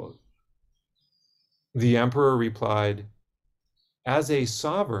 unquote. The emperor replied, as a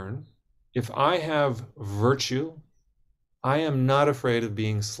sovereign, if I have virtue, I am not afraid of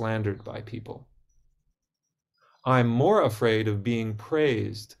being slandered by people. I'm more afraid of being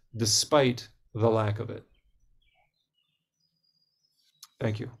praised despite the lack of it.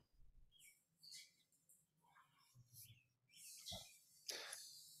 Thank you.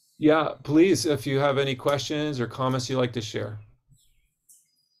 Yeah, please, if you have any questions or comments you'd like to share.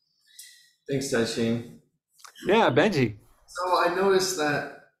 Thanks, Daishin. Yeah, Benji. So I noticed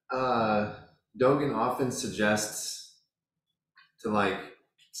that Dogen often suggests to like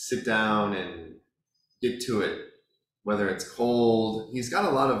sit down and get to it, whether it's cold. He's got a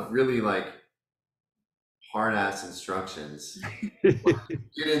lot of really like hard ass instructions.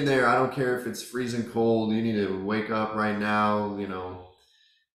 Get in there. I don't care if it's freezing cold. You need to wake up right now, you know,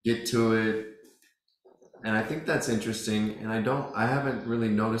 get to it. And I think that's interesting. And I haven't really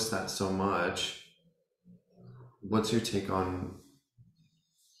noticed that so much. What's your take on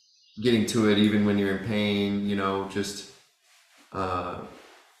getting to it even when you're in pain, you know, just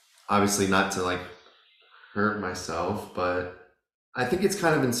obviously not to like hurt myself, but I think it's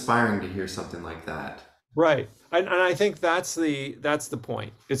kind of inspiring to hear something like that. Right. And I think that's the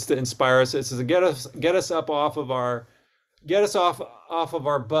point. It's to inspire us. It's to get us up off of our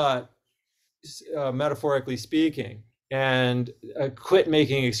butt, metaphorically speaking, and quit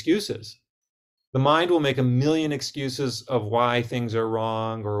making excuses. The mind will make a million excuses of why things are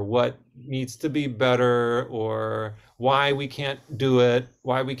wrong or what needs to be better or why we can't do it,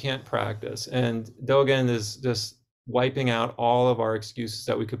 why we can't practice. And Dogen is just wiping out all of our excuses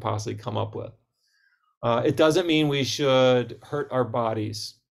that we could possibly come up with. It doesn't mean we should hurt our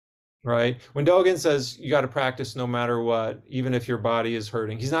bodies, right? When Dogen says you got to practice no matter what, even if your body is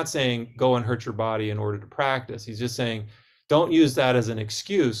hurting, he's not saying go and hurt your body in order to practice. He's just saying don't use that as an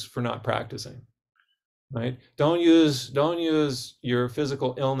excuse for not practicing. Right? Don't use your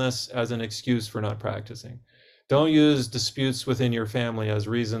physical illness as an excuse for not practicing. Don't use disputes within your family as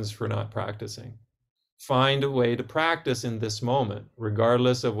reasons for not practicing. Find a way to practice in this moment,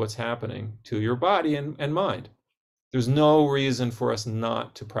 regardless of what's happening to your body and mind. There's no reason for us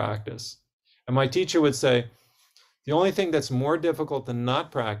not to practice. And my teacher would say, the only thing that's more difficult than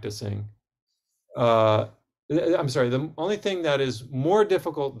not practicing, the only thing that is more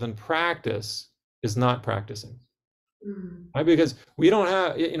difficult than practice is not practicing, right? Because we don't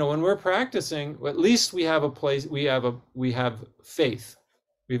have, when we're practicing, at least we have a place, we have faith.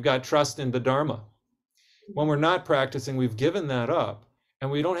 We've got trust in the Dharma. When we're not practicing, we've given that up and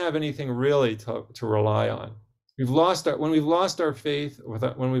we don't have anything really to rely on. When we've lost our faith,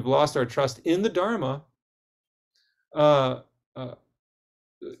 when we've lost our trust in the Dharma,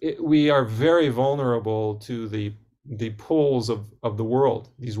 we are very vulnerable to the pulls of the world,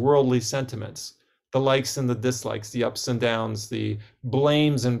 these worldly sentiments, the likes and the dislikes, the ups and downs, the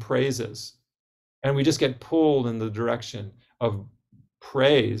blames and praises. And we just get pulled in the direction of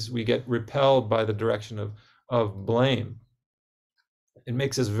praise. We get repelled by the direction of blame. It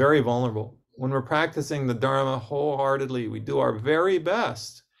makes us very vulnerable. When we're practicing the Dharma wholeheartedly, we do our very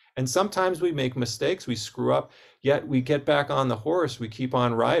best. And sometimes we make mistakes, we screw up, yet we get back on the horse, we keep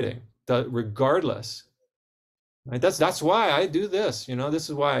on riding, regardless. Right? That's why I do this. This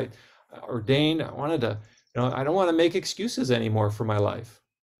is why I ordained. I wanted to, I don't want to make excuses anymore for my life.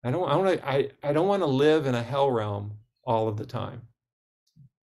 I don't want to live in a hell realm all of the time.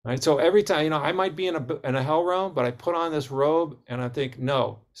 Right? So every time, you know, I might be in a hell realm, but I put on this robe and I think,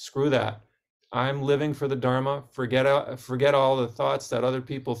 no, screw that. I'm living for the Dharma. Forget all the thoughts that other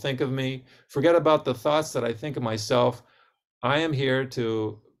people think of me. Forget about the thoughts that I think of myself. I am here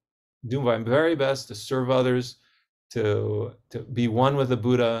to do my very best to serve others, to be one with the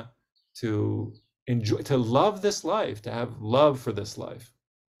Buddha, to enjoy, to love this life, to have love for this life.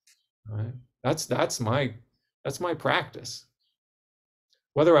 Right? That's my practice.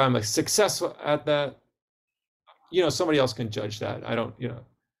 Whether I'm a successful at that, you know, somebody else can judge that. I don't, you know.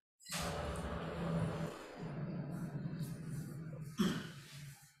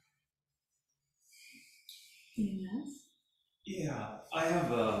 Yes. Yeah, I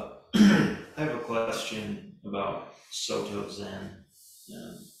have a I have a question about Soto Zen.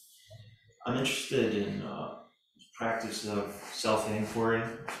 Um, I'm interested in practice of self-inquiry,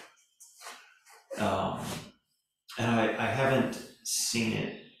 um, and I haven't seen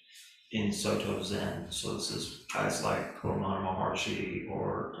it in Soto Zen. So this is guys like Ramana Maharshi,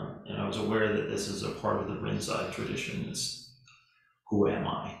 or and I was aware that this is a part of the Rinzai tradition. This who am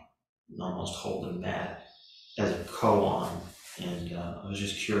I? And almost holding that as a koan, and I was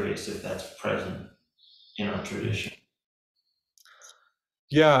just curious if that's present in our tradition.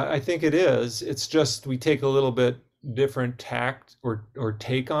 Yeah, I think it is. It's just we take a little bit different tact or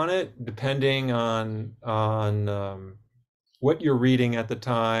take on it depending on what you're reading at the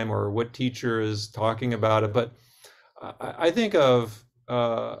time or what teacher is talking about it. But I think of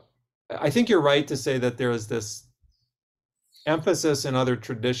I think you're right to say that there is this emphasis in other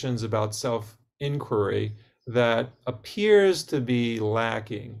traditions about self-inquiry that appears to be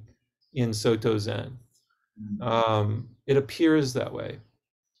lacking in Soto Zen. It appears that way.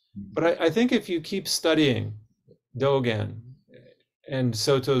 But I think if you keep studying Dogen and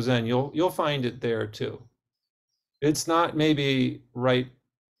Soto Zen, you'll find it there too. It's not maybe right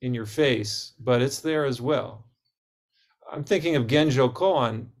in your face, but it's there as well. I'm thinking of Genjo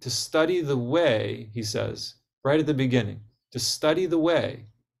Koan, to study the way, he says, right at the beginning. To study the way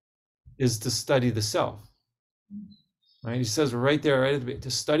is to study the self. Right? He says right there, right at the beginning,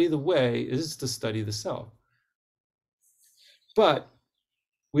 to study the way is to study the self. But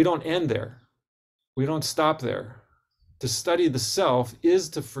we don't end there. We don't stop there. To study the self is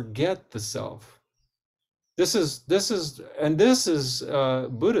to forget the self. This is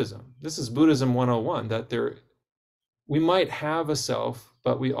Buddhism. This is Buddhism 101, that we might have a self,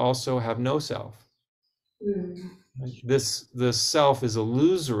 but we also have no self. This self is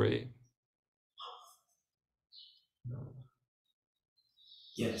illusory.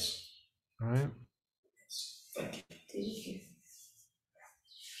 Yes. All right. Thank you.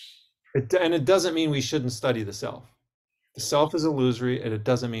 And it doesn't mean we shouldn't study the self. The self is illusory, and it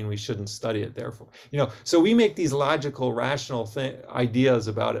doesn't mean we shouldn't study it. Therefore, you know, so we make these logical, rational ideas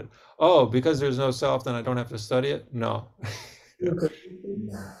about it. Oh, because there's no self, then I don't have to study it. No.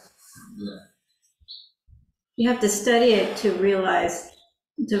 You have to study it to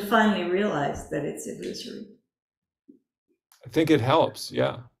finally realize that it's illusory. I think it helps.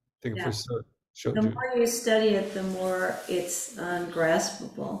 Yeah. I think Yeah. if we showed The you. more you study it, the more it's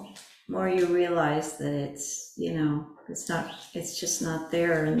ungraspable. The more you realize that it's, you know, it's just not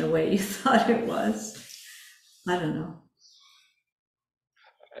there in the way you thought it was. I don't know.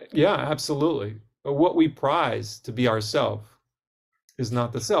 Yeah, absolutely. But what we prize to be ourself is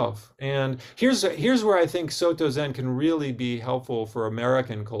not the self. And here's where I think Soto Zen can really be helpful for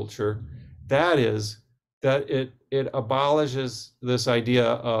American culture. That is that it abolishes this idea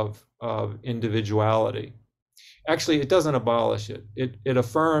of individuality. Actually, it doesn't abolish it. It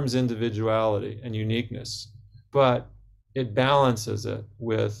affirms individuality and uniqueness, but it balances it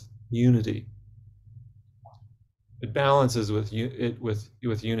with unity. It balances with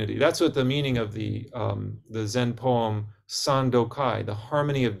unity. That's what the meaning of the Zen poem Sandokai, the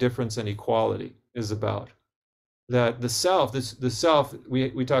harmony of difference and equality, is about. That the self,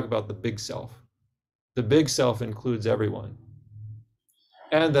 we talk about the big self. The big self includes everyone,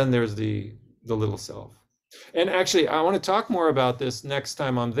 and then there's the little self. And actually, I want to talk more about this next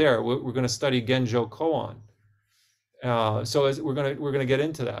time I'm there. We're going to study Genjo Koan. So we're going to get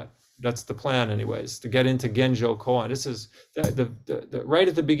into that. That's the plan, anyways, to get into Genjo Koan. This is the right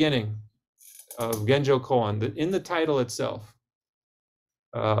at the beginning of Genjo Koan. In the title itself,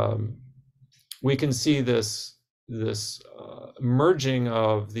 we can see this merging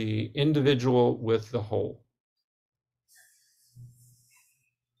of the individual with the whole.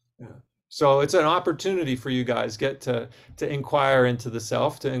 Yeah. So it's an opportunity for you guys to inquire into the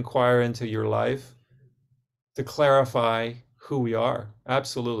self, to inquire into your life, to clarify who we are.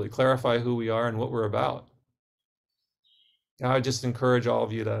 Absolutely. Clarify who we are and what we're about. I would just encourage all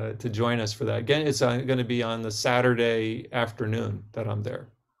of you to join us for that. Again, it's going to be on the Saturday afternoon that I'm there.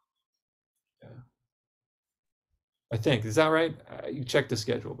 Yeah. I think. Is that right? You check the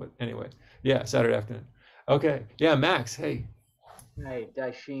schedule, but anyway. Yeah, Saturday afternoon. Okay. Yeah, Max, hey. Hey,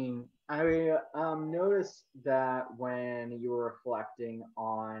 Daishin. I noticed that when you were reflecting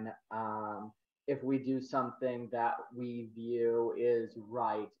on if we do something that we view is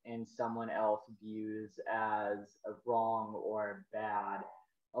right and someone else views as wrong or bad,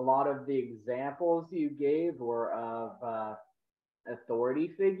 a lot of the examples you gave were of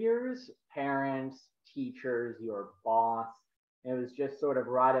authority figures, parents, teachers, your boss. It was just sort of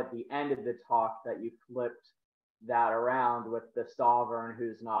right at the end of the talk that you flipped that around with the sovereign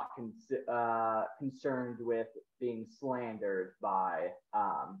who's not concerned with being slandered by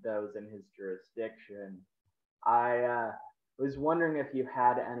those in his jurisdiction. I was wondering if you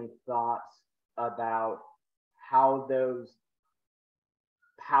had any thoughts about how those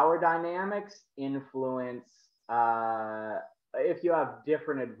power dynamics influence if you have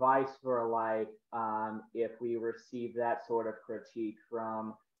different advice for like if we receive that sort of critique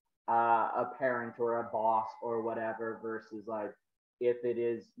from a parent or a boss or whatever versus like if it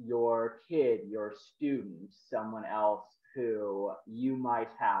is your kid, your student, someone else who you might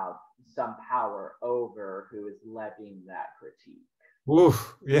have some power over who is levying that critique.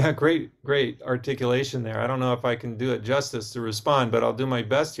 Oof. Yeah, great articulation there. I don't know if I can do it justice to respond, but I'll do my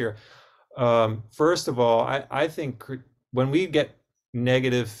best here. First of all, I think when we get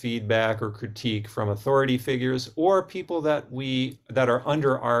negative feedback or critique from authority figures or people that are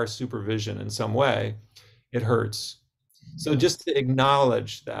under our supervision in some way, it hurts. So just to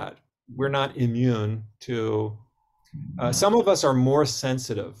acknowledge that we're not immune to, some of us are more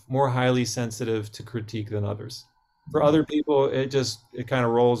sensitive, more highly sensitive to critique than others. For other people, it kind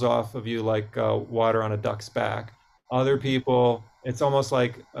of rolls off of you like water on a duck's back. Other people, it's almost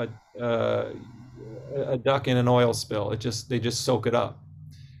like a duck in an oil spill. They just soak it up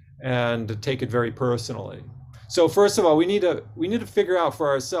and take it very personally. So first of all, we need to figure out for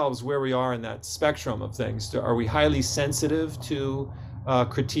ourselves where we are in that spectrum of things. Are we highly sensitive to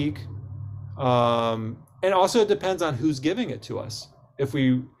critique? And also it depends on who's giving it to us. If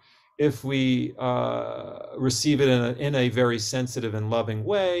we receive it in a very sensitive and loving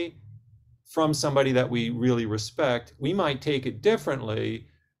way from somebody that we really respect, we might take it differently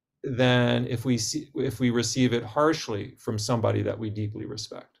than if we receive it harshly from somebody that we deeply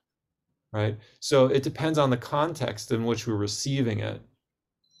respect, right? So it depends on the context in which we're receiving it.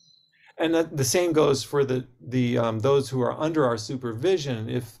 And the same goes for the those who are under our supervision.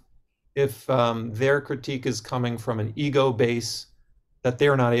 If their critique is coming from an ego base that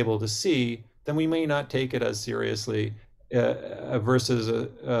they're not able to see, then we may not take it as seriously versus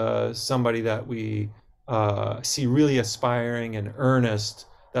somebody that we see really aspiring and earnest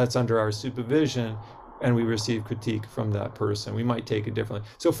that's under our supervision, and we receive critique from that person. We might take it differently.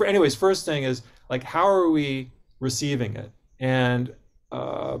 So first thing is like, how are we receiving it? And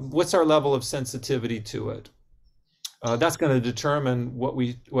what's our level of sensitivity to it? That's going to determine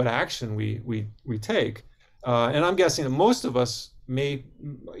what action we take. And I'm guessing that most of us may,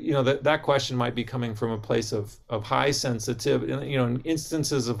 that question might be coming from a place of high sensitivity, in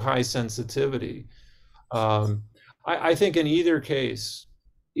instances of high sensitivity. I think in either case,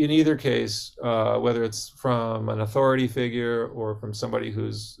 whether it's from an authority figure or from somebody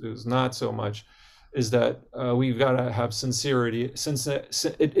who's not so much, is that we've got to have sincerity. Since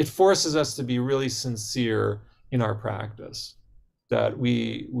it forces us to be really sincere in our practice, that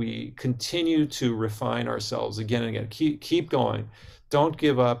we continue to refine ourselves again and again. Keep going. Don't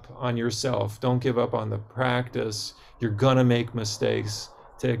give up on yourself. Don't give up on the practice. You're gonna make mistakes.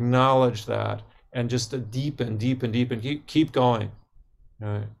 To acknowledge that and just to deepen. Keep going. All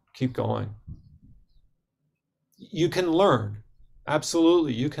right, keep going. You can learn.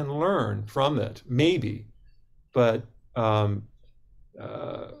 Absolutely, you can learn from it, maybe, but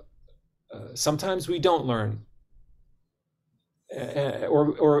sometimes we don't learn,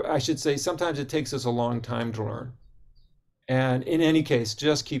 or I should say, sometimes it takes us a long time to learn. And in any case,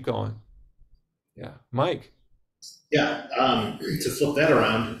 just keep going. Yeah, Mike. Yeah, to flip that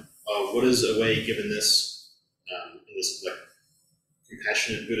around, what is a way, given this in this like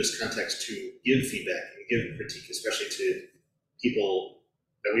compassionate Buddhist context, to give feedback and give critique, especially to people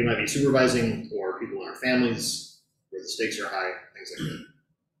that we might be supervising or people in our families where the stakes are high, things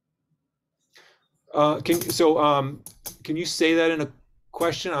like that. Can you say that in a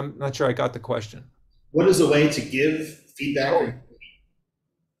question? I'm not sure I got the question. What is a way to give feedback?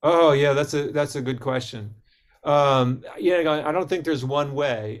 Oh yeah, that's a good question. Yeah, I don't think there's one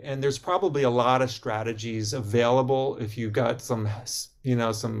way, and there's probably a lot of strategies available if you've got some,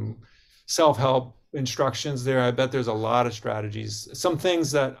 some self-help instructions there. I bet there's a lot of strategies. Some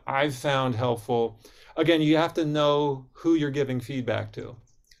things that I've found helpful. Again, you have to know who you're giving feedback to.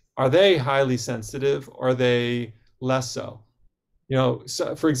 Are they highly sensitive? Or are they less so?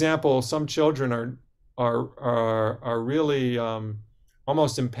 So, for example, some children are really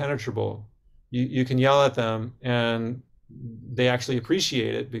almost impenetrable. You can yell at them and they actually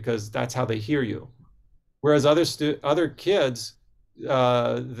appreciate it because that's how they hear you. Whereas other kids,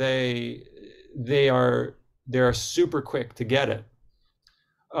 they're super quick to get it.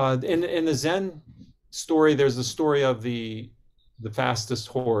 In the Zen story, there's the story of the fastest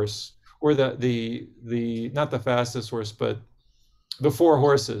horse, or the not the fastest horse, but the four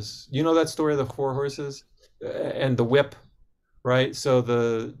horses. You know that story of the four horses and the whip, right? So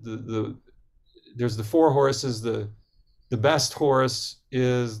there's the four horses. The best horse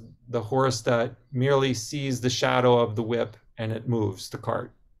is the horse that merely sees the shadow of the whip and it moves the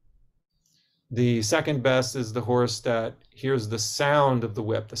cart. The second best is the horse that hears the sound of the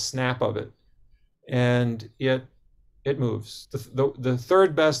whip, the snap of it, and it moves. The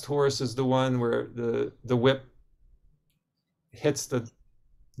third best horse is the one where the whip hits the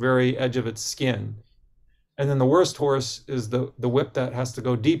very edge of its skin. And then the worst horse is the whip that has to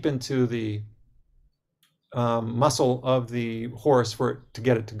go deep into the muscle of the horse for it to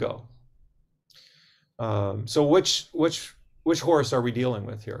get it to go. So which horse are we dealing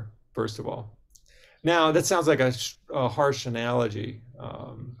with here, first of all? Now, that sounds like a harsh analogy.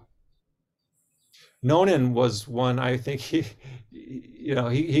 Nonin was one, I think he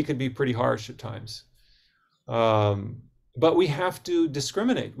could be pretty harsh at times. But we have to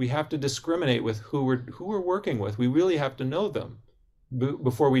discriminate. We have to discriminate with who we're working with. We really have to know them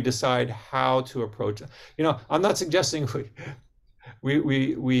before we decide how to approach it. I'm not suggesting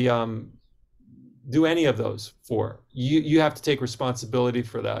we do any of those for you. You have to take responsibility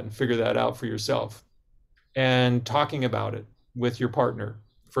for that and figure that out for yourself. And talking about it with your partner,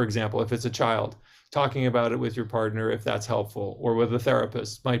 for example, if it's a child, talking about it with your partner, if that's helpful, or with a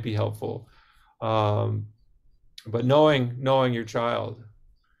therapist might be helpful. But knowing your child,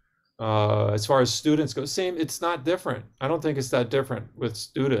 as far as students go, same. It's not different. I don't think it's that different with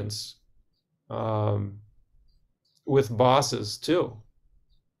students, with bosses too.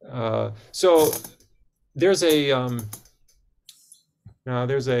 So there's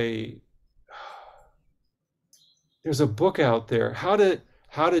a book out there, how to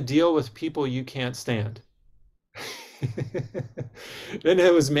deal with people you can't stand. And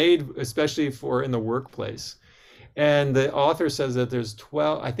it was made especially for in the workplace. And the author says that there's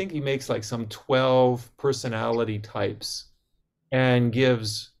 12, I think he makes like some 12 personality types and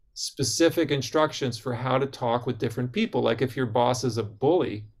gives specific instructions for how to talk with different people. Like if your boss is a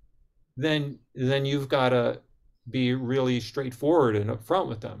bully, then you've got to be really straightforward and upfront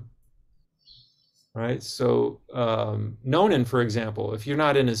with them. Right? So Nonin, for example, if you're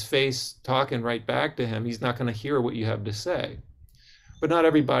not in his face talking right back to him, he's not going to hear what you have to say. But not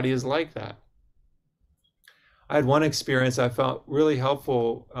everybody is like that. I had one experience I felt really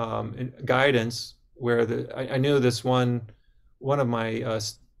helpful in guidance where I knew this one of my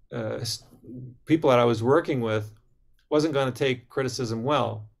people that I was working with wasn't going to take criticism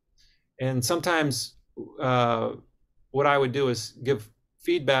well. And sometimes what I would do is give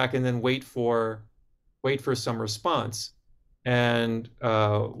feedback and then wait for some response. And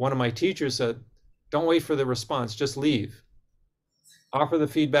one of my teachers said, don't wait for the response, just leave. Offer the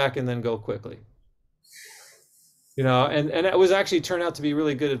feedback and then go quickly. And it was actually turned out to be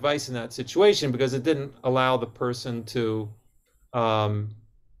really good advice in that situation because it didn't allow the person to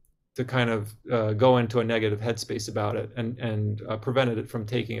kind of go into a negative headspace about it and prevented it from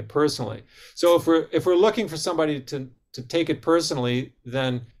taking it personally. So if we're looking for somebody to take it personally,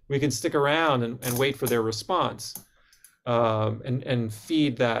 then we can stick around and wait for their response and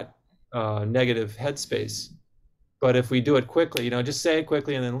feed that negative headspace. But if we do it quickly, just say it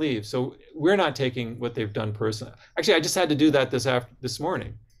quickly and then leave. So we're not taking what they've done personally. Actually, I just had to do that this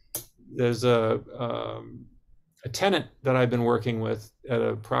morning. There's a tenant that I've been working with at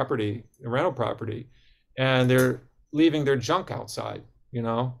a rental property, and they're leaving their junk outside,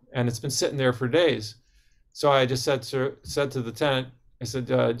 and it's been sitting there for days. So I just said to the tenant, I said,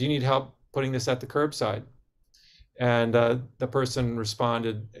 do you need help putting this at the curbside? And the person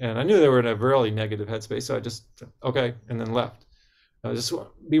responded, and I knew they were in a really negative headspace, so I just, okay, and then left. Just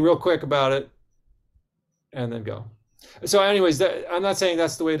be real quick about it, and then go. So anyways, I'm not saying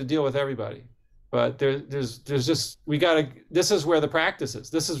that's the way to deal with everybody, But there's just, we gotta, this is where the practice is.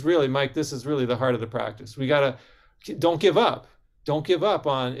 This is really, Mike, this is really the heart of the practice. We gotta, don't give up. Don't give up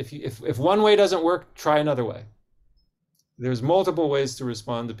on, if one way doesn't work, try another way. There's multiple ways to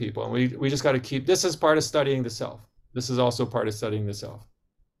respond to people, and we just got to keep, this is part of studying the self. This is also part of studying the self.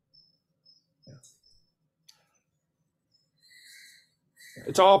 Yeah.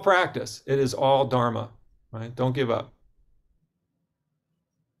 It's all practice. It is all Dharma, right? Don't give up.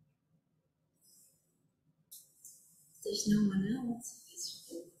 There's no one else.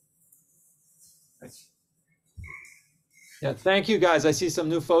 Yeah, thank you guys. I see some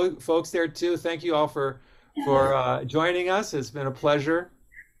new folks there too. Thank you all for joining us. It's been a pleasure.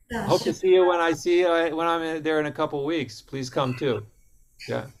 Hope to see you when I see you when I'm there in a couple of weeks. Please come too.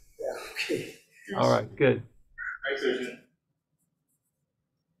 Yeah. Yeah, okay. All right. Good. Thanks, Daishin.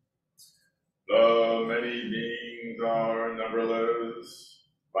 The many beings are numberless,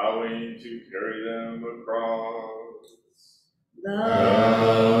 bowing to carry them across.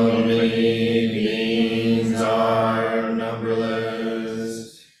 The many beings are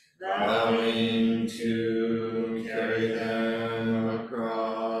numberless, bowing to carry them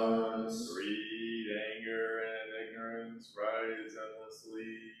across. Greed, anger, and ignorance rise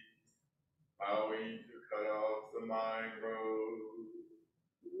endlessly, bowing to cut off the mind road.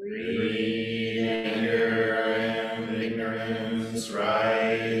 Greed, anger, and ignorance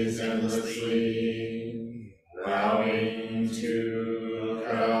rise endlessly, bowing to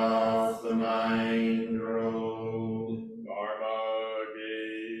cut off the mind road. Dharma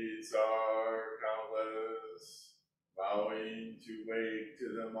gates are countless, bowing to wake to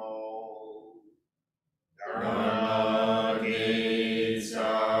them all. Dharma gates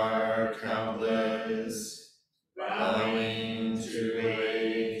are countless, bowing to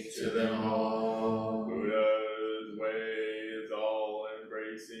wake to them all. Buddha's way is all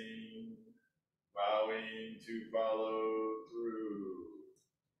embracing, bowing to follow through.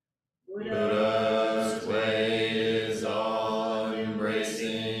 Buddha's way is all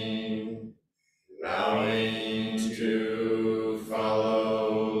embracing, bowing to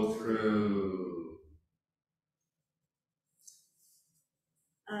follow through.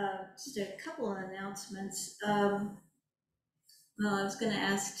 Just a couple of announcements. Well, I was going to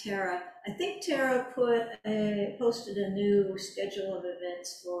ask Tara. I think Tara posted a new schedule of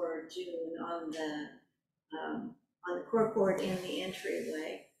events for June on the corkboard in the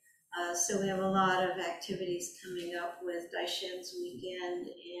entryway. So we have a lot of activities coming up with Daishin's weekend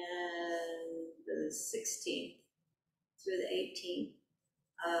and the 16th through the 18th.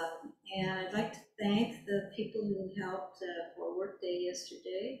 And I'd like to thank the people who helped for Workday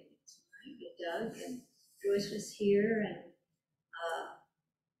yesterday. Doug and Joyce was here, and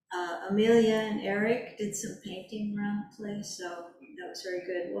Amelia and Eric did some painting around the place, so that was very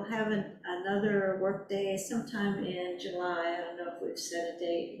good. We'll have another Workday sometime in July. I don't know if we've set a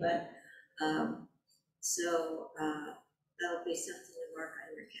date, but that'll be something to mark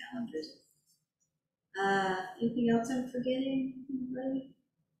on your calendars. Anything else I'm forgetting, anybody?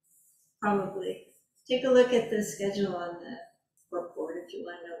 Probably. Take a look at the schedule on the workboard if you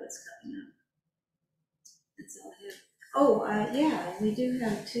want to know what's coming up. That's all I have. Oh, yeah, we do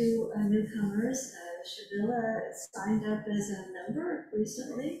have two newcomers. Shabila signed up as a member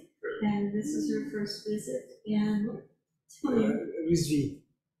recently, and this is her first visit. And Rizvi.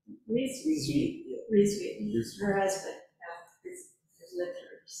 Rizvi, her husband, is with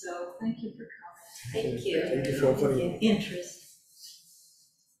her. So thank you for coming. Thank you. Thank you for coming. Interest.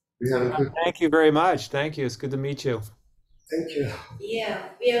 We have a quick Thank you very much. Thank you. It's good to meet you. Thank you. Yeah,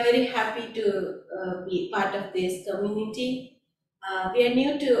 we are very happy to be part of this community. We are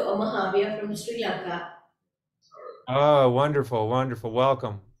new to Omaha. We are from Sri Lanka. Oh, wonderful, wonderful.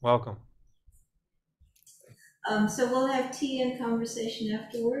 Welcome, welcome. So we'll have tea and conversation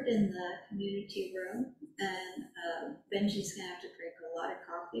afterward in the community room, and Benji's gonna have to drink a lot of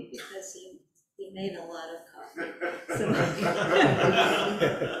coffee because he made a lot of coffee.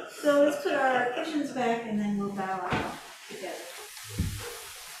 So let's put our cushions back and then we'll bow out together.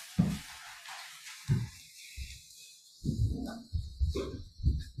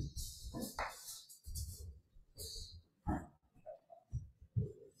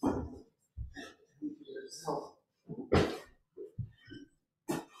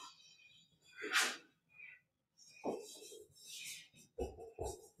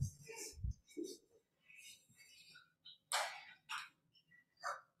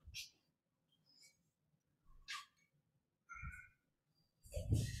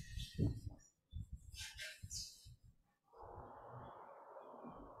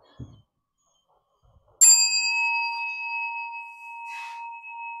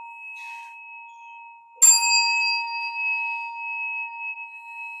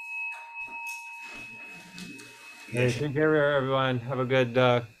 Hey, take care, everyone. Have a good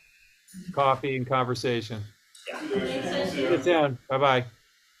coffee and conversation. Thanks, See you soon. Bye-bye.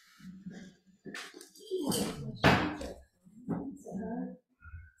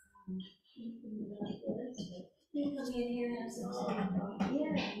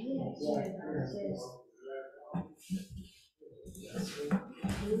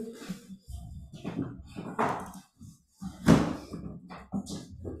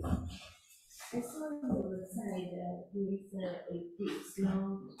 I saw on the website that there is a 8 weeks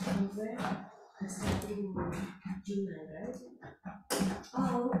long program starting in July, right?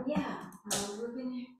 Oh, yeah, we're gonna